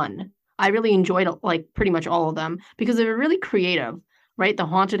really fun. I really enjoyed like pretty much all of them because they were really creative, right? The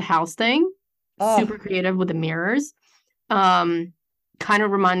haunted house thing, super creative with the mirrors. Kind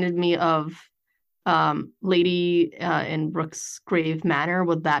of reminded me of Lady in Brooks Grave Manor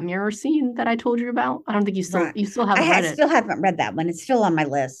with that mirror scene that I told you about. I don't think you still haven't read it. I still haven't read that one. It's still on my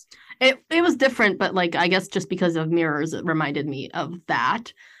list. It was different, but like I guess just because of mirrors, it reminded me of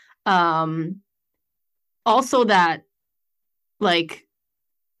that. Also that like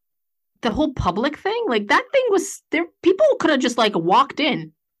the whole public thing, like that thing was there. People could have just like walked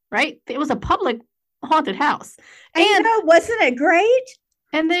in, right? It was a public haunted house, and wasn't it great?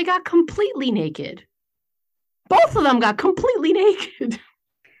 And they got completely naked. Both of them got completely naked.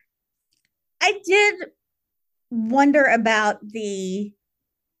 I did wonder about the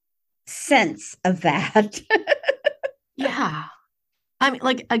sense of that. Yeah. I mean,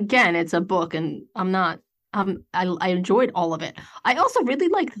 like, again, it's a book and I enjoyed all of it. I also really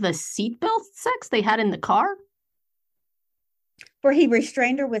liked the seatbelt sex they had in the car. Where he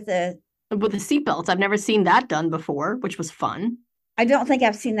restrained her with the seatbelts. I've never seen that done before, which was fun. I don't think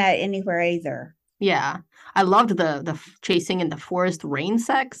I've seen that anywhere either. Yeah. I loved the chasing in the forest rain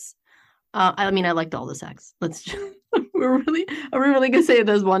sex. I mean, I liked all the sex. Let's just, are we really gonna say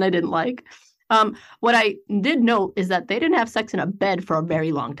there's one I didn't like? What I did note is that they didn't have sex in a bed for a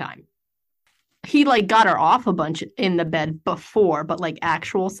very long time. He like got her off a bunch in the bed before, but like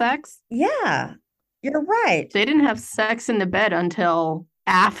actual sex. Yeah, you're right. They didn't have sex in the bed until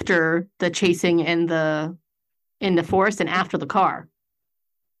after the chasing in the forest and after the car.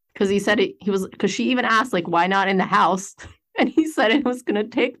 Because he said because she even asked like, why not in the house? And he said it was gonna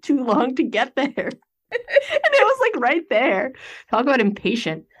take too long to get there. And it was like right there. Talk about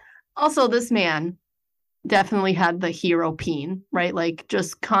impatient. Also, this man definitely had the hero peen, right? Like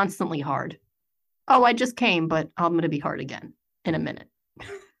just constantly hard. Oh, I just came, but I'm going to be hard again in a minute.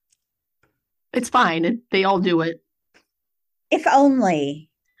 It's fine. They all do it. If only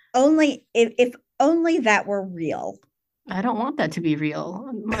that were real. I don't want that to be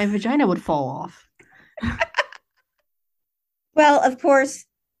real. My vagina would fall off. Well, of course,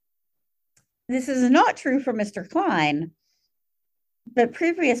 this is not true for Mr. Klein, but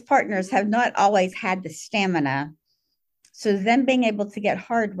previous partners have not always had the stamina. So them being able to get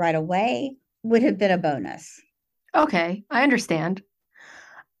hard right away would have been a bonus. Okay, I understand.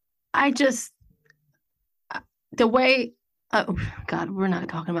 I just, the way, oh God, we're not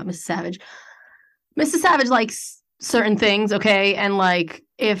talking about Mrs. Savage. Mrs. Savage likes certain things, okay? And like,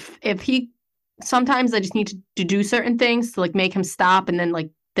 if he, sometimes I just need to do certain things to like make him stop and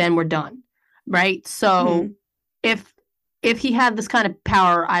then we're done, right? So if he had this kind of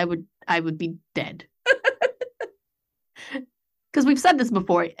power, I would be dead. Because we've said this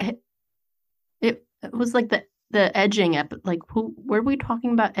before. It was like the edging like who were we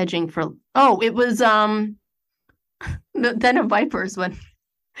talking about edging for? Oh, it was the Den of Vipers when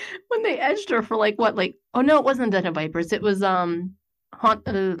they edged her for like what, like, oh no, it wasn't Den of Vipers. It was well,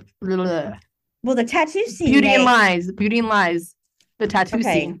 the tattoo scene. Beauty and Lies. The tattoo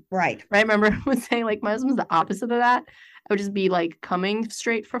scene. Right. Remember I was saying like my husband's the opposite of that. I would just be like coming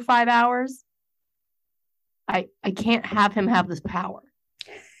straight for 5 hours. I can't have him have this power.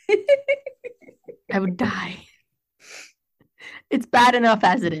 I would die. It's bad enough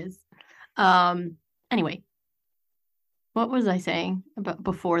as it is. Anyway, what was I saying about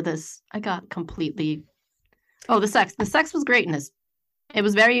before this? I got completely. Oh, the sex. The sex was great in this. It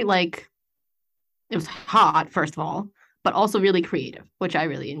was very like. It was hot, first of all, but also really creative, which I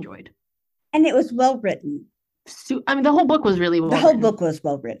really enjoyed. And it was well written. I mean, the whole book was really well written. The whole book was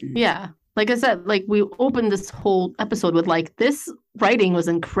well written. Yeah. Like I said, like we opened this whole episode with like, this writing was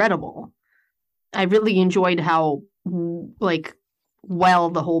incredible. I really enjoyed how like well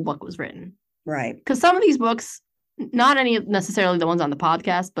the whole book was written. Right. Because some of these books, not any necessarily the ones on the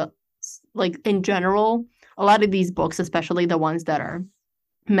podcast, but like in general, a lot of these books, especially the ones that are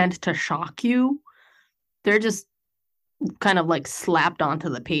meant to shock you, they're just kind of like slapped onto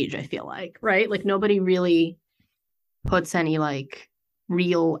the page, I feel like, right? Like nobody really puts any like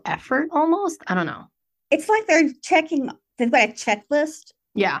real effort almost. I don't know. It's like they've got a checklist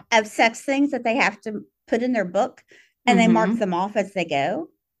of sex things that they have to put in their book, and they mark them off as they go.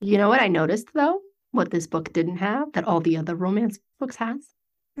 You know what I noticed though? What this book didn't have that all the other romance books has?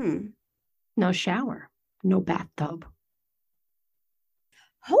 No shower, no bathtub.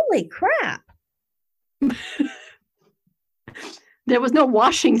 Holy crap. There was no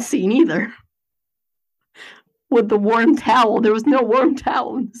washing scene either. With the warm towel. There was no warm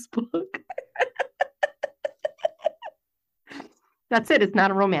towel in this book. That's it. It's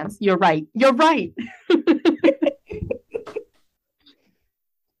not a romance. You're right. You're right.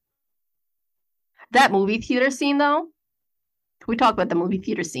 That movie theater scene, though. We talk about the movie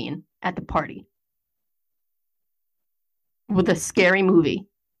theater scene at the party. With a scary movie.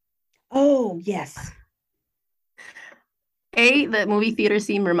 Oh, yes. The movie theater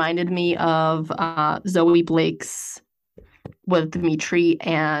scene reminded me of Zoe Blake's with Dmitri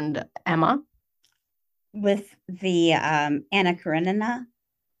and Emma. With the Anna Karenina.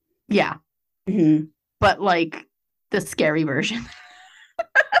 Yeah. Mm-hmm. But like the scary version.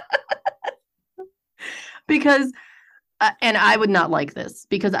 Because, and I would not like this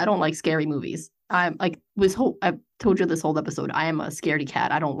because I don't like scary movies. I'm like I've told you this whole episode. I am a scaredy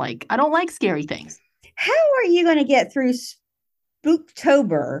cat. I don't like scary things. How are you going to get through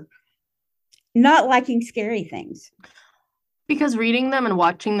Spooktober not liking scary things? Because reading them and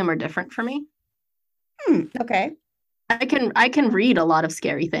watching them are different for me. Okay. I can read a lot of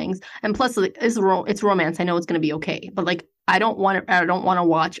scary things, and plus it's romance. I know it's going to be okay, but like I don't want to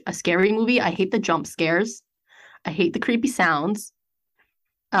watch a scary movie. I hate the jump scares. I hate the creepy sounds.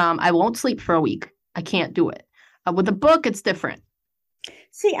 I won't sleep for a week. I can't do it. With a book, it's different.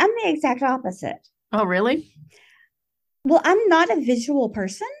 See, I'm the exact opposite. Oh, really? Well, I'm not a visual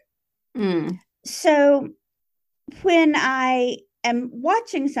person. So when I am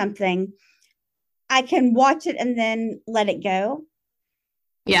watching something, I can watch it and then let it go.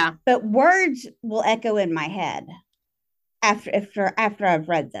 Yeah. But words will echo in my head after I've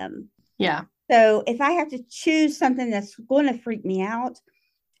read them. Yeah. So if I have to choose something that's going to freak me out,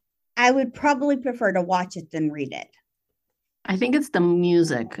 I would probably prefer to watch it than read it. I think it's the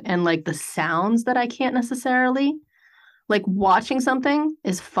music and like the sounds that I can't necessarily. Like watching something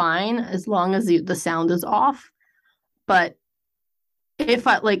is fine as long as the sound is off. But if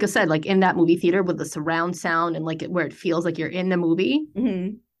I, like I said, like in that movie theater with the surround sound and like where it feels like you're in the movie,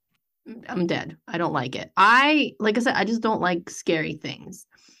 I'm dead. I don't like it. Like I said, I just don't like scary things.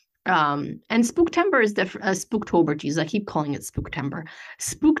 And Spooktober is different. Spooktober, geez, I keep calling it Spooktober.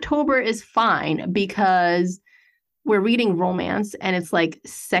 Spooktober is fine because we're reading romance and it's like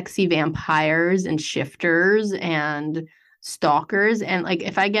sexy vampires and shifters and stalkers. And like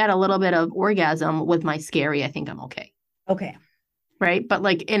if I get a little bit of orgasm with my scary, I think I'm okay. Okay. Right. But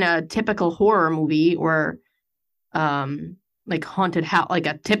like in a typical horror movie or like haunted house, like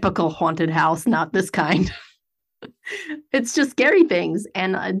a typical haunted house, not this kind. It's just scary things.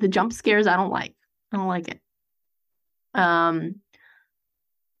 And the jump scares, I don't like. I don't like it.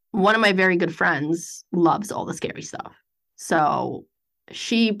 One of my very good friends loves all the scary stuff. So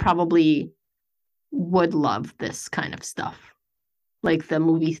she probably would love this kind of stuff. Like the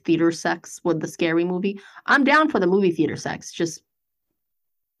movie theater sex with the scary movie. I'm down for the movie theater sex. Just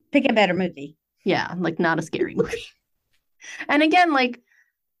pick a better movie. Yeah, like not a scary movie. And again, like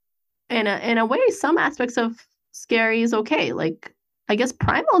in a way, some aspects of scary is okay. Like I guess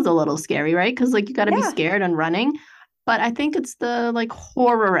Primal is a little scary, right? Because like you got to be scared and running. But I think it's the like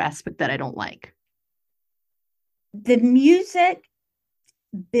horror aspect that I don't like. The music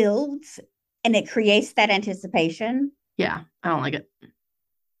builds and it creates that anticipation. Yeah, I don't like it.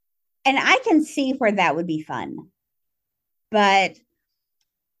 And I can see where that would be fun. But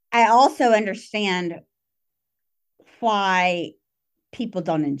I also understand why people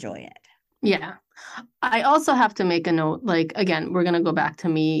don't enjoy it. Yeah. I also have to make a note, like, again, we're going to go back to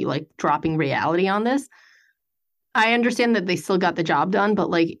me, like, dropping reality on this. I understand that they still got the job done, but,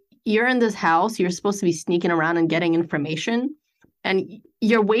 like, you're in this house, you're supposed to be sneaking around and getting information, and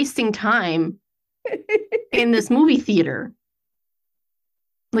you're wasting time in this movie theater.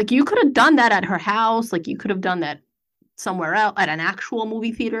 Like, you could have done that at her house. Like, you could have done that somewhere else at an actual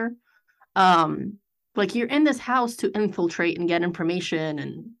movie theater. Like, you're in this house to infiltrate and get information,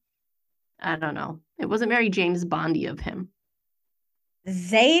 and I don't know. It wasn't very James Bondy of him.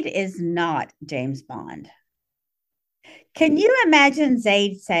 Zayd is not James Bond. Can you imagine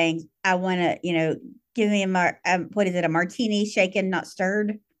Zayd saying, I want to, give me a martini shaken, not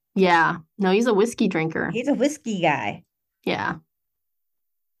stirred? Yeah. No, he's a whiskey drinker. He's a whiskey guy. Yeah.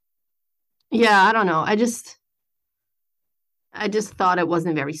 Yeah, I don't know. I just thought it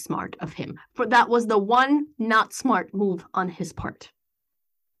wasn't very smart of him. For that was the one not smart move on his part.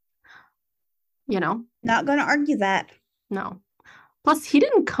 Not going to argue that. No. Plus, he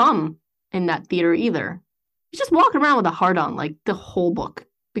didn't come in that theater either. He's just walking around with a heart on, like, the whole book,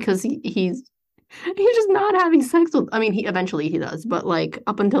 because he's just not having sex with. I mean, he does, but, like,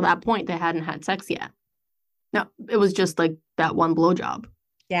 up until that point, they hadn't had sex yet. No, it was just like that one blowjob.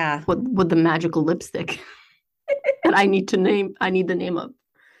 Yeah. With the magical lipstick that I need the name of.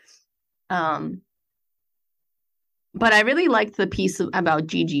 But I really liked the piece about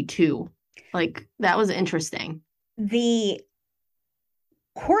Gigi too. Like, that was interesting. The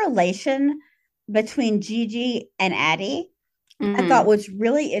correlation between Gigi and Addie, I thought was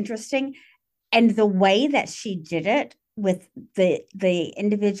really interesting. And the way that she did it with the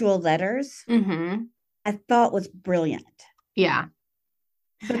individual letters, I thought was brilliant. Yeah.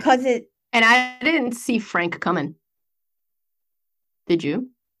 Because and I didn't see Frank coming. Did you?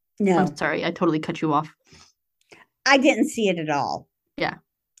 No. I'm sorry, I totally cut you off. I didn't see it at all. Yeah.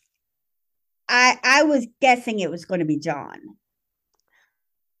 I was guessing it was going to be John.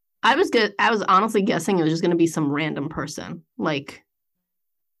 I was honestly guessing it was just going to be some random person, like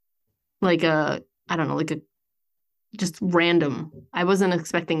I don't know, just random. I wasn't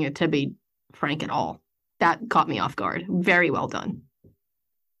expecting it to be Frank at all. That caught me off guard. Very well done.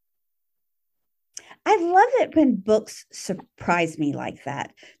 I love it when books surprise me like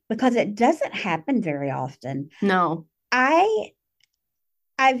that, because it doesn't happen very often. No. I've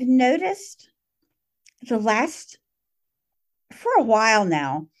noticed for a while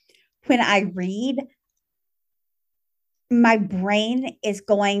now, when I read, my brain is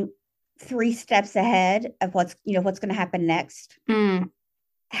going 3 steps ahead of what's going to happen next.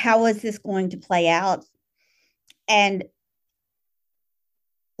 How is this going to play out? And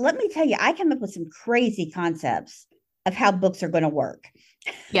let me tell you, I come up with some crazy concepts of how books are going to work.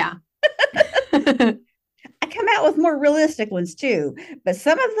 Yeah. I come out with more realistic ones too, but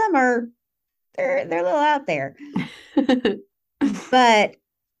some of them they're a little out there. But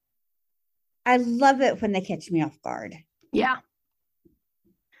I love it when they catch me off guard. Yeah.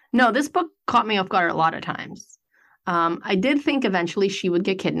 No, this book caught me off guard a lot of times. I did think eventually she would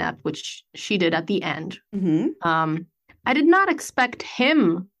get kidnapped, which she did at the end. I did not expect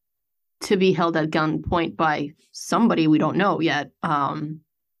him to be held at gunpoint by somebody we don't know yet,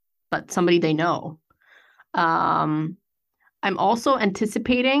 but somebody they know. I'm also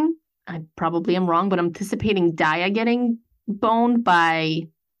anticipating, I probably am wrong, but I'm anticipating Daya getting boned by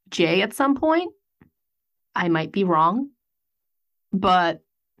Jay at some point. I might be wrong, but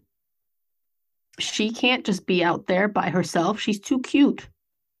she can't just be out there by herself. She's too cute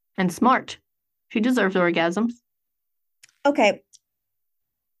and smart. She deserves orgasms. Okay.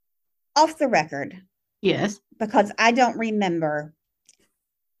 Off the record. Yes. Because I don't remember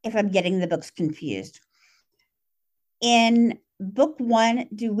if I'm getting the books confused. In book 1,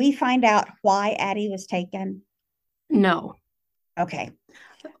 do we find out why Addie was taken? No. Okay.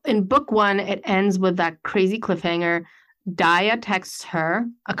 In book 1, it ends with that crazy cliffhanger. Daya texts her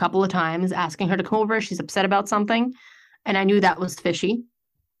a couple of times asking her to come over. She's upset about something. And I knew that was fishy.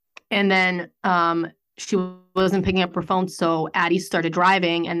 And then she wasn't picking up her phone. So Addie started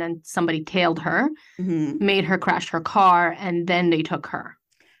driving, and then somebody tailed her, made her crash her car, and then they took her.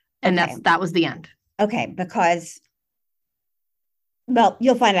 And that was the end. Okay, because, well,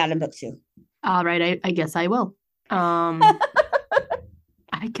 you'll find out in book 2. All right, I guess I will. I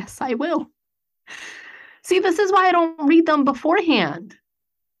guess I will. See, this is why I don't read them beforehand.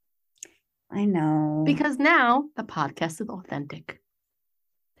 I know. Because now the podcast is authentic.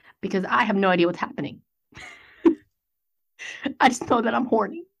 Because I have no idea what's happening. I just know that I'm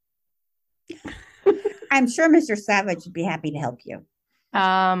horny. I'm sure Mr. Savage would be happy to help you.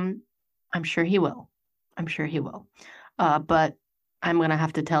 I'm sure he will. I'm sure he will. But I'm going to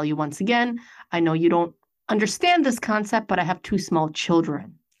have to tell you once again, I know you don't understand this concept, but I have 2 small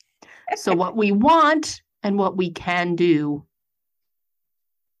children. So what we want and what we can do,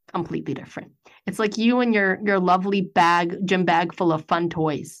 completely different. It's like you and your lovely gym bag full of fun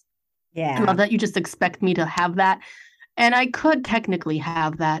toys. Yeah. I love that you just expect me to have that. And I could technically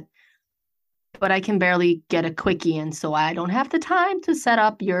have that, but I can barely get a quickie in, so I don't have the time to set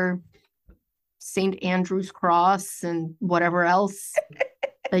up your St. Andrew's cross and whatever else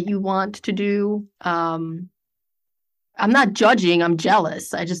that you want to do. I'm not judging, I'm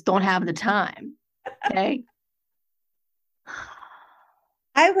jealous. I just don't have the time. Okay.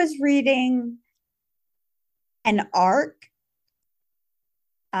 I was reading an arc.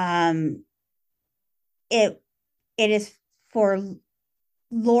 It is for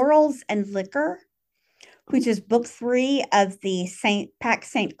Laurels and Liquor, which is book 3 of the Pax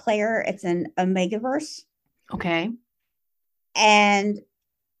St. Clair. It's an Omegaverse. Okay. And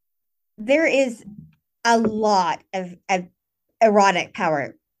there is a lot of erotic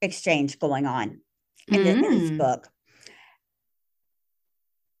power exchange going on in this book.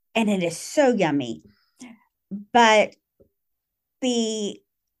 And it is so yummy. But the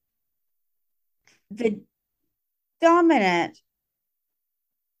dominant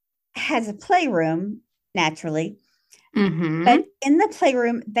has a playroom, naturally. But in the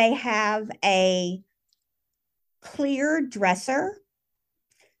playroom, they have a clear dresser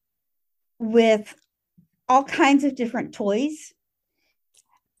with all kinds of different toys.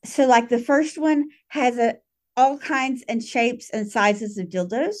 So like the first one has all kinds and shapes and sizes of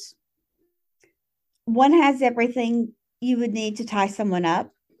dildos. One has everything you would need to tie someone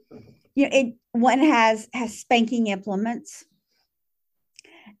up. One has spanking implements.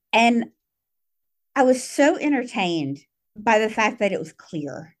 And I was so entertained by the fact that it was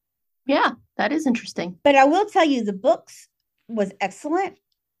clear. Yeah, that is interesting. But I will tell you, the books was excellent.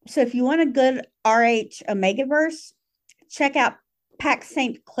 So if you want a good RH Omegaverse, check out Pax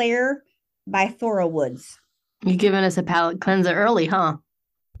St. Clair by Thora Woods. You're giving us a palate cleanser early, huh?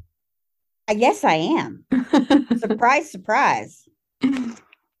 I guess I am. Surprise, surprise.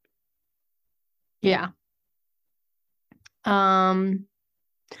 Yeah.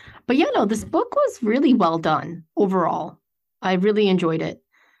 But yeah, no, this book was really well done overall. I really enjoyed it.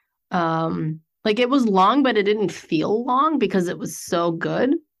 Like it was long, but it didn't feel long because it was so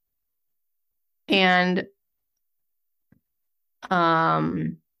good. And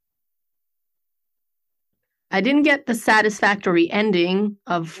I didn't get the satisfactory ending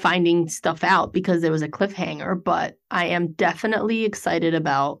of finding stuff out because there was a cliffhanger, but I am definitely excited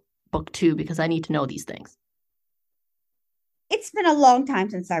about book 2 because I need to know these things. It's been a long time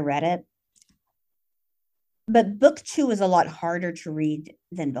since I read it. But book 2 is a lot harder to read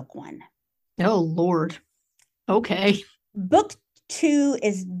than book 1. Oh, Lord. Okay. Book 2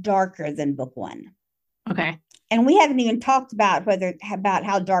 is darker than book 1. Okay. And we haven't even talked about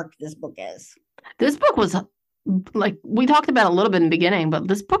how dark this book is. This book was like, we talked about a little bit in the beginning, but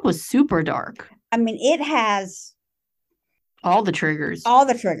this book was super dark. I mean, it has all the triggers. Yeah. All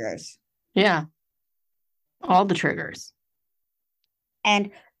the triggers.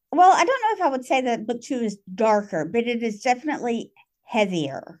 And well, I don't know if I would say that book 2 is darker, but it is definitely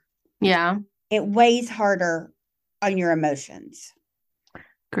heavier. Yeah. It weighs harder on your emotions.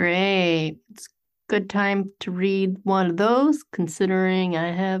 Great. It's good time to read one of those, considering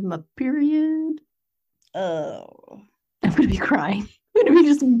I have my period. Oh. I'm going to be crying. I'm going to be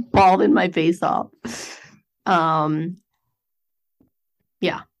just bawling my face off.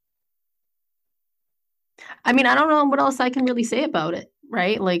 Yeah. I mean, I don't know what else I can really say about it,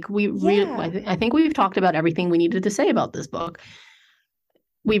 right? Like I think we've talked about everything we needed to say about this book.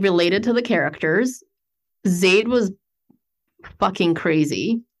 We related to the characters. Zaid was fucking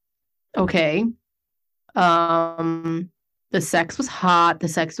crazy. Okay. The sex was hot. The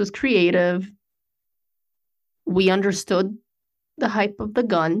sex was creative. We understood the hype of the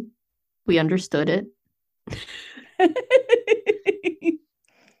gun. We understood it.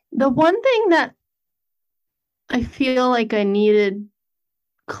 The one thing that I feel like I needed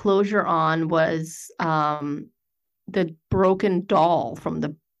closure on was the broken doll from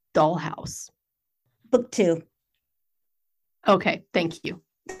the dollhouse. Book 2. Okay, thank you.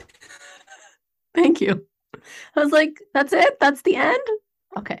 Thank you. I was like, that's it? That's the end?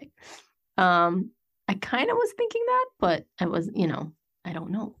 Okay. I kind of was thinking that, but I was, I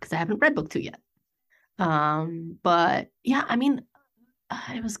don't know because I haven't read book 2 yet. But yeah, I mean,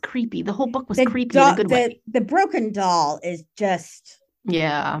 it was creepy. The whole book was creepy in a good way. The broken doll is just...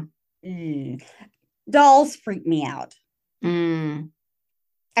 Yeah. Dolls freak me out. I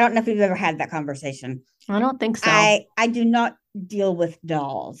don't know if you've ever had that conversation. I don't think so. I do not deal with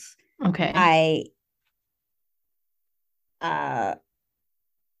dolls. Okay. I I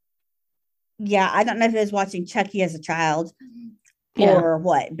don't know if I was watching Chucky as a child Yeah. or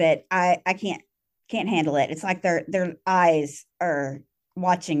what, but I can't handle it. It's like their eyes are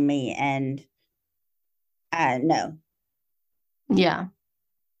watching me, and no. Yeah.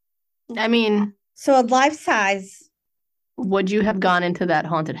 I mean, So a life size, would you have gone into that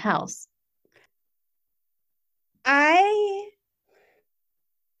haunted house? I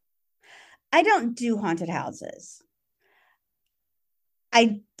don't do haunted houses.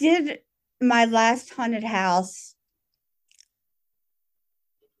 I did my last haunted house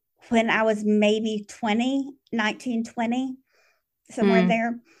when I was maybe 20, 19, 20, somewhere in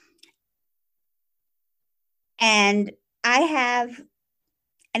there. And I have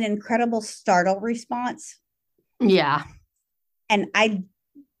an incredible startle response. Yeah. And I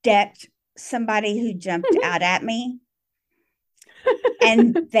decked somebody who jumped out at me,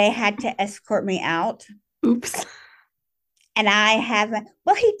 and they had to escort me out. Oops. And I haven't,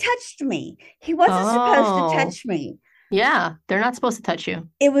 well, he touched me. He wasn't supposed to touch me. Yeah, they're not supposed to touch you.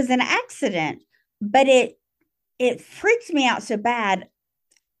 It was an accident, but it freaked me out so bad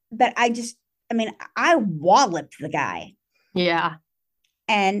that I walloped the guy. Yeah.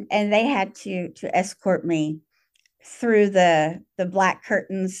 And they had to escort me through the black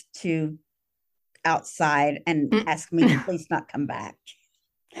curtains to outside and ask me to please not come back.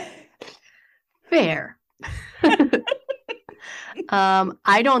 Fair.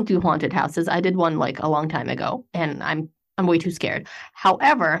 I don't do haunted houses. I did one like a long time ago, and I'm way too scared.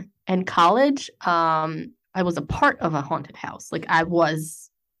 However, in college, I was a part of a haunted house. Like I was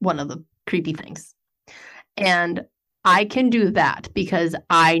one of the creepy things. And I can do that because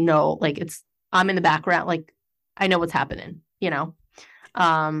I know like I'm in the background, like I know what's happening, you know.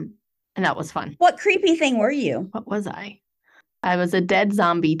 And that was fun. What creepy thing were you? What was I? I was a dead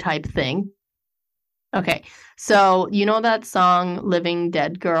zombie type thing. Okay. So, you know that song Living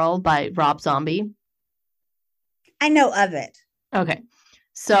Dead Girl by Rob Zombie? I know of it. Okay.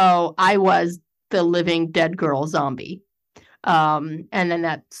 So, I was the living dead girl zombie. And then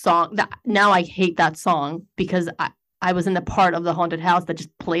that song, now I hate that song because I was in the part of the haunted house that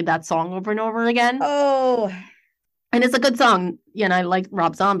just played that song over and over again. Oh. And it's a good song, and I like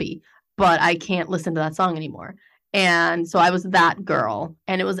Rob Zombie, but I can't listen to that song anymore. And so I was that girl,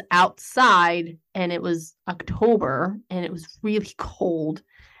 and it was outside, and it was October, and it was really cold.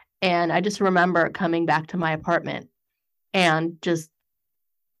 And I just remember coming back to my apartment and just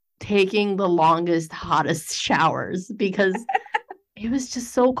taking the longest, hottest showers because it was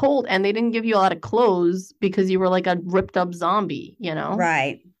just so cold. And they didn't give you a lot of clothes because you were like a ripped up zombie, you know?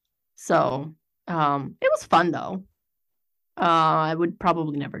 Right. So it was fun though. I would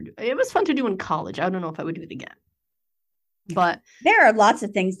probably never do it. It was fun to do in college. I don't know if I would do it again. But there are lots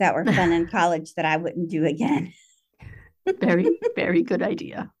of things that were fun in college that I wouldn't do again. Very, very good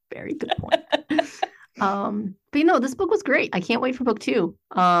idea. Very good point. But you know, this book was great. I can't wait for book 2.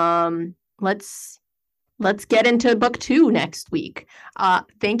 Let's get into book 2 next week.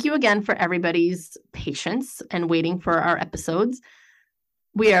 Thank you again for everybody's patience and waiting for our episodes.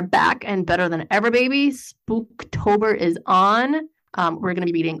 We are back and better than ever, baby. Spooktober is on. We're going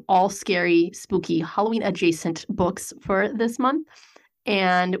to be reading all scary, spooky, Halloween-adjacent books for this month.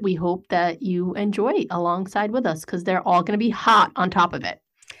 And we hope that you enjoy alongside with us because they're all going to be hot on top of it.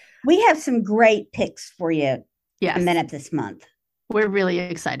 We have some great picks for you coming up this month. We're really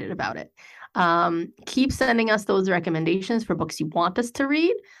excited about it. Keep sending us those recommendations for books you want us to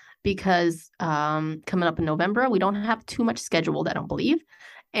read because coming up in November, we don't have too much scheduled, I don't believe.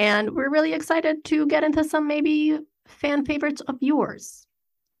 And we're really excited to get into some maybe fan favorites of yours.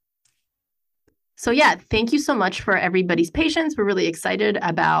 So yeah, thank you so much for everybody's patience. We're really excited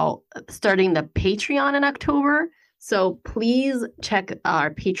about starting the Patreon in October. So please check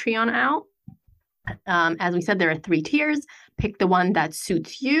our Patreon out. As we said, there are 3 tiers. Pick the one that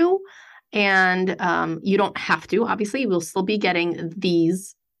suits you. And you don't have to. Obviously, we'll still be getting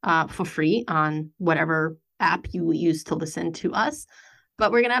these for free on whatever app you use to listen to us.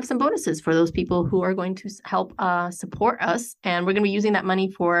 But we're going to have some bonuses for those people who are going to help support us. And we're going to be using that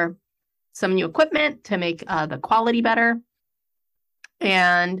money for some new equipment to make the quality better.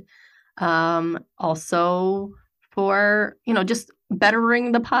 And also for, just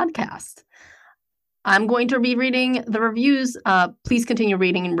bettering the podcast. I'm going to be reading the reviews. Please continue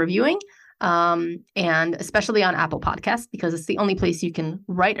reading and reviewing. And especially on Apple Podcasts, because it's the only place you can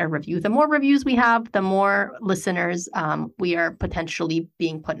write a review. The more reviews we have, the more listeners we are potentially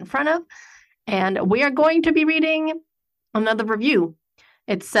being put in front of. And we are going to be reading another review.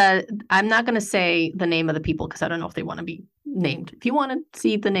 It's I'm not going to say the name of the people because I don't know if they want to be named. If you want to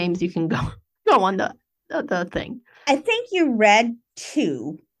see the names, you can go on the thing. I think you read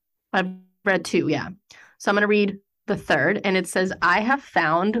 2. I've read 2, yeah. So I'm going to read the 3rd, and it says, I have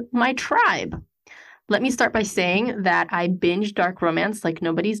found my tribe. Let me start by saying that I binge dark romance like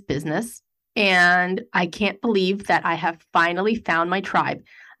nobody's business, and I can't believe that I have finally found my tribe.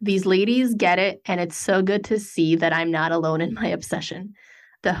 These ladies get it, and it's so good to see that I'm not alone in my obsession.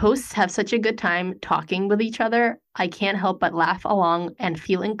 The hosts have such a good time talking with each other. I can't help but laugh along and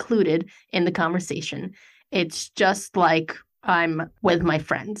feel included in the conversation. It's just like I'm with my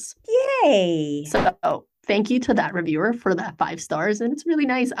friends. Yay! So thank you to that reviewer for that 5 stars. And it's really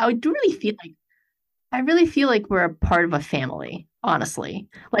nice. I really feel like we're a part of a family, honestly.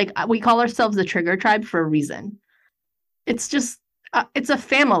 Like, we call ourselves the Trigger Tribe for a reason. It's just, it's a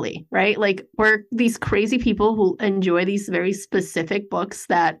family, right? Like, we're these crazy people who enjoy these very specific books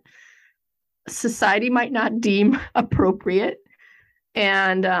that society might not deem appropriate.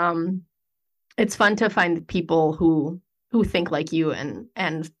 And it's fun to find people who think like you and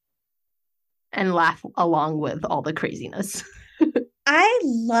laugh along with all the craziness. I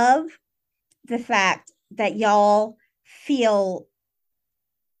love the fact that y'all feel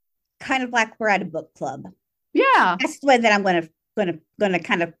kind of like we're at a book club. Yeah. That's the way that I'm going to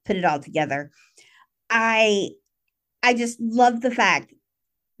kind of put it all together. I just love the fact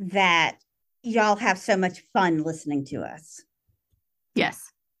that y'all have so much fun listening to us.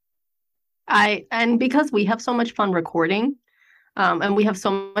 Yes. And because we have so much fun recording, and we have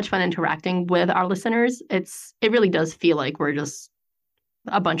so much fun interacting with our listeners, it really does feel like we're just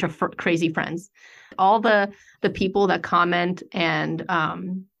a bunch of crazy friends. All the people that comment and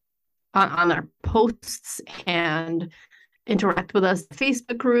on our posts and interact with us,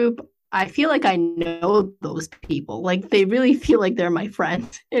 Facebook group, I feel like I know those people. Like, they really feel like they're my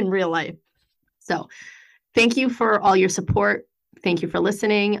friends in real life. So thank you for all your support. Thank you for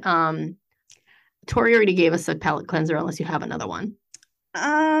listening. Tori already gave us a palette cleanser, unless you have another one.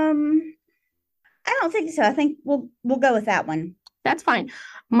 I don't think so. I think we'll go with that one. That's fine.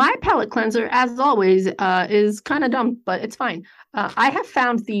 My palette cleanser, as always, is kind of dumb, but it's fine. I have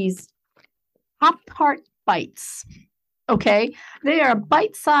found these Pop-Tart bites. Okay, they are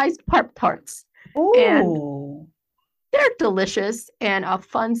bite-sized Pop-Tarts. Oh, and they're delicious and a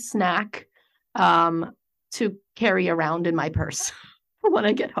fun snack to carry around in my purse when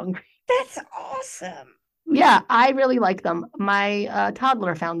I get hungry. That's awesome. Yeah, I really like them. My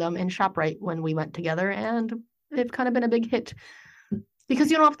toddler found them in ShopRite when we went together, and they've kind of been a big hit.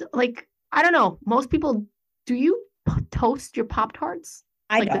 Because you don't have to, like, I don't know, most people, do you toast your Pop-Tarts?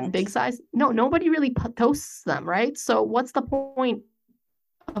 I don't. The big size? No, nobody really toasts them, right? So what's the point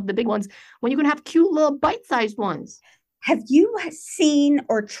of the big ones when you can have cute little bite-sized ones? Have you seen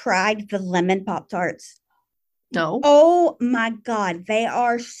or tried the lemon Pop-Tarts? No. Oh my God, they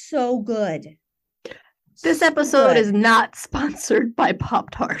are so good. This episode is not sponsored by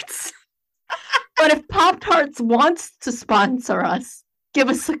Pop-Tarts. But if Pop-Tarts wants to sponsor us, give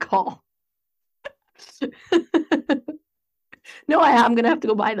us a call. No, I'm going to have to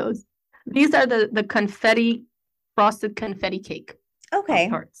go buy those. These are the confetti, frosted confetti cake. Okay.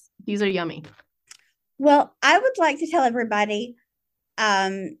 Pop-Tarts. These are yummy. Well, I would like to tell everybody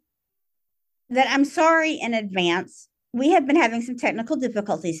that I'm sorry in advance. We have been having some technical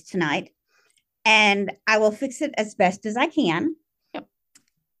difficulties tonight, and I will fix it as best as I can. Yep.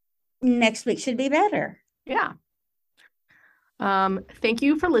 Next week should be better. Yeah. Thank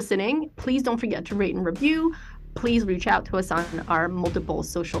you for listening. Please don't forget to rate and review. Please reach out to us on our multiple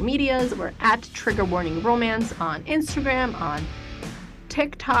social medias. We're at Trigger Warning Romance on Instagram, on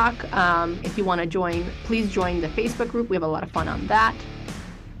TikTok. If you want to join, please join the Facebook group. We have a lot of fun on that.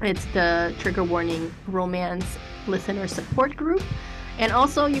 It's the Trigger Warning Romance Listener Support Group. And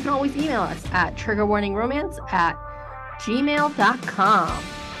also, you can always email us at triggerwarningromance@gmail.com.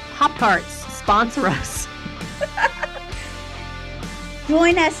 Pop-Tarts, sponsor us.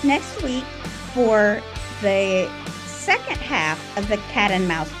 Join us next week for the second half of the Cat and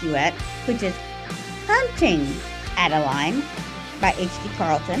Mouse duet, which is Hunting Adeline by H.D.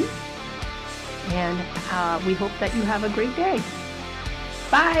 Carlton. And we hope that you have a great day.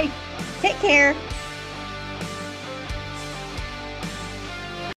 Bye. Take care.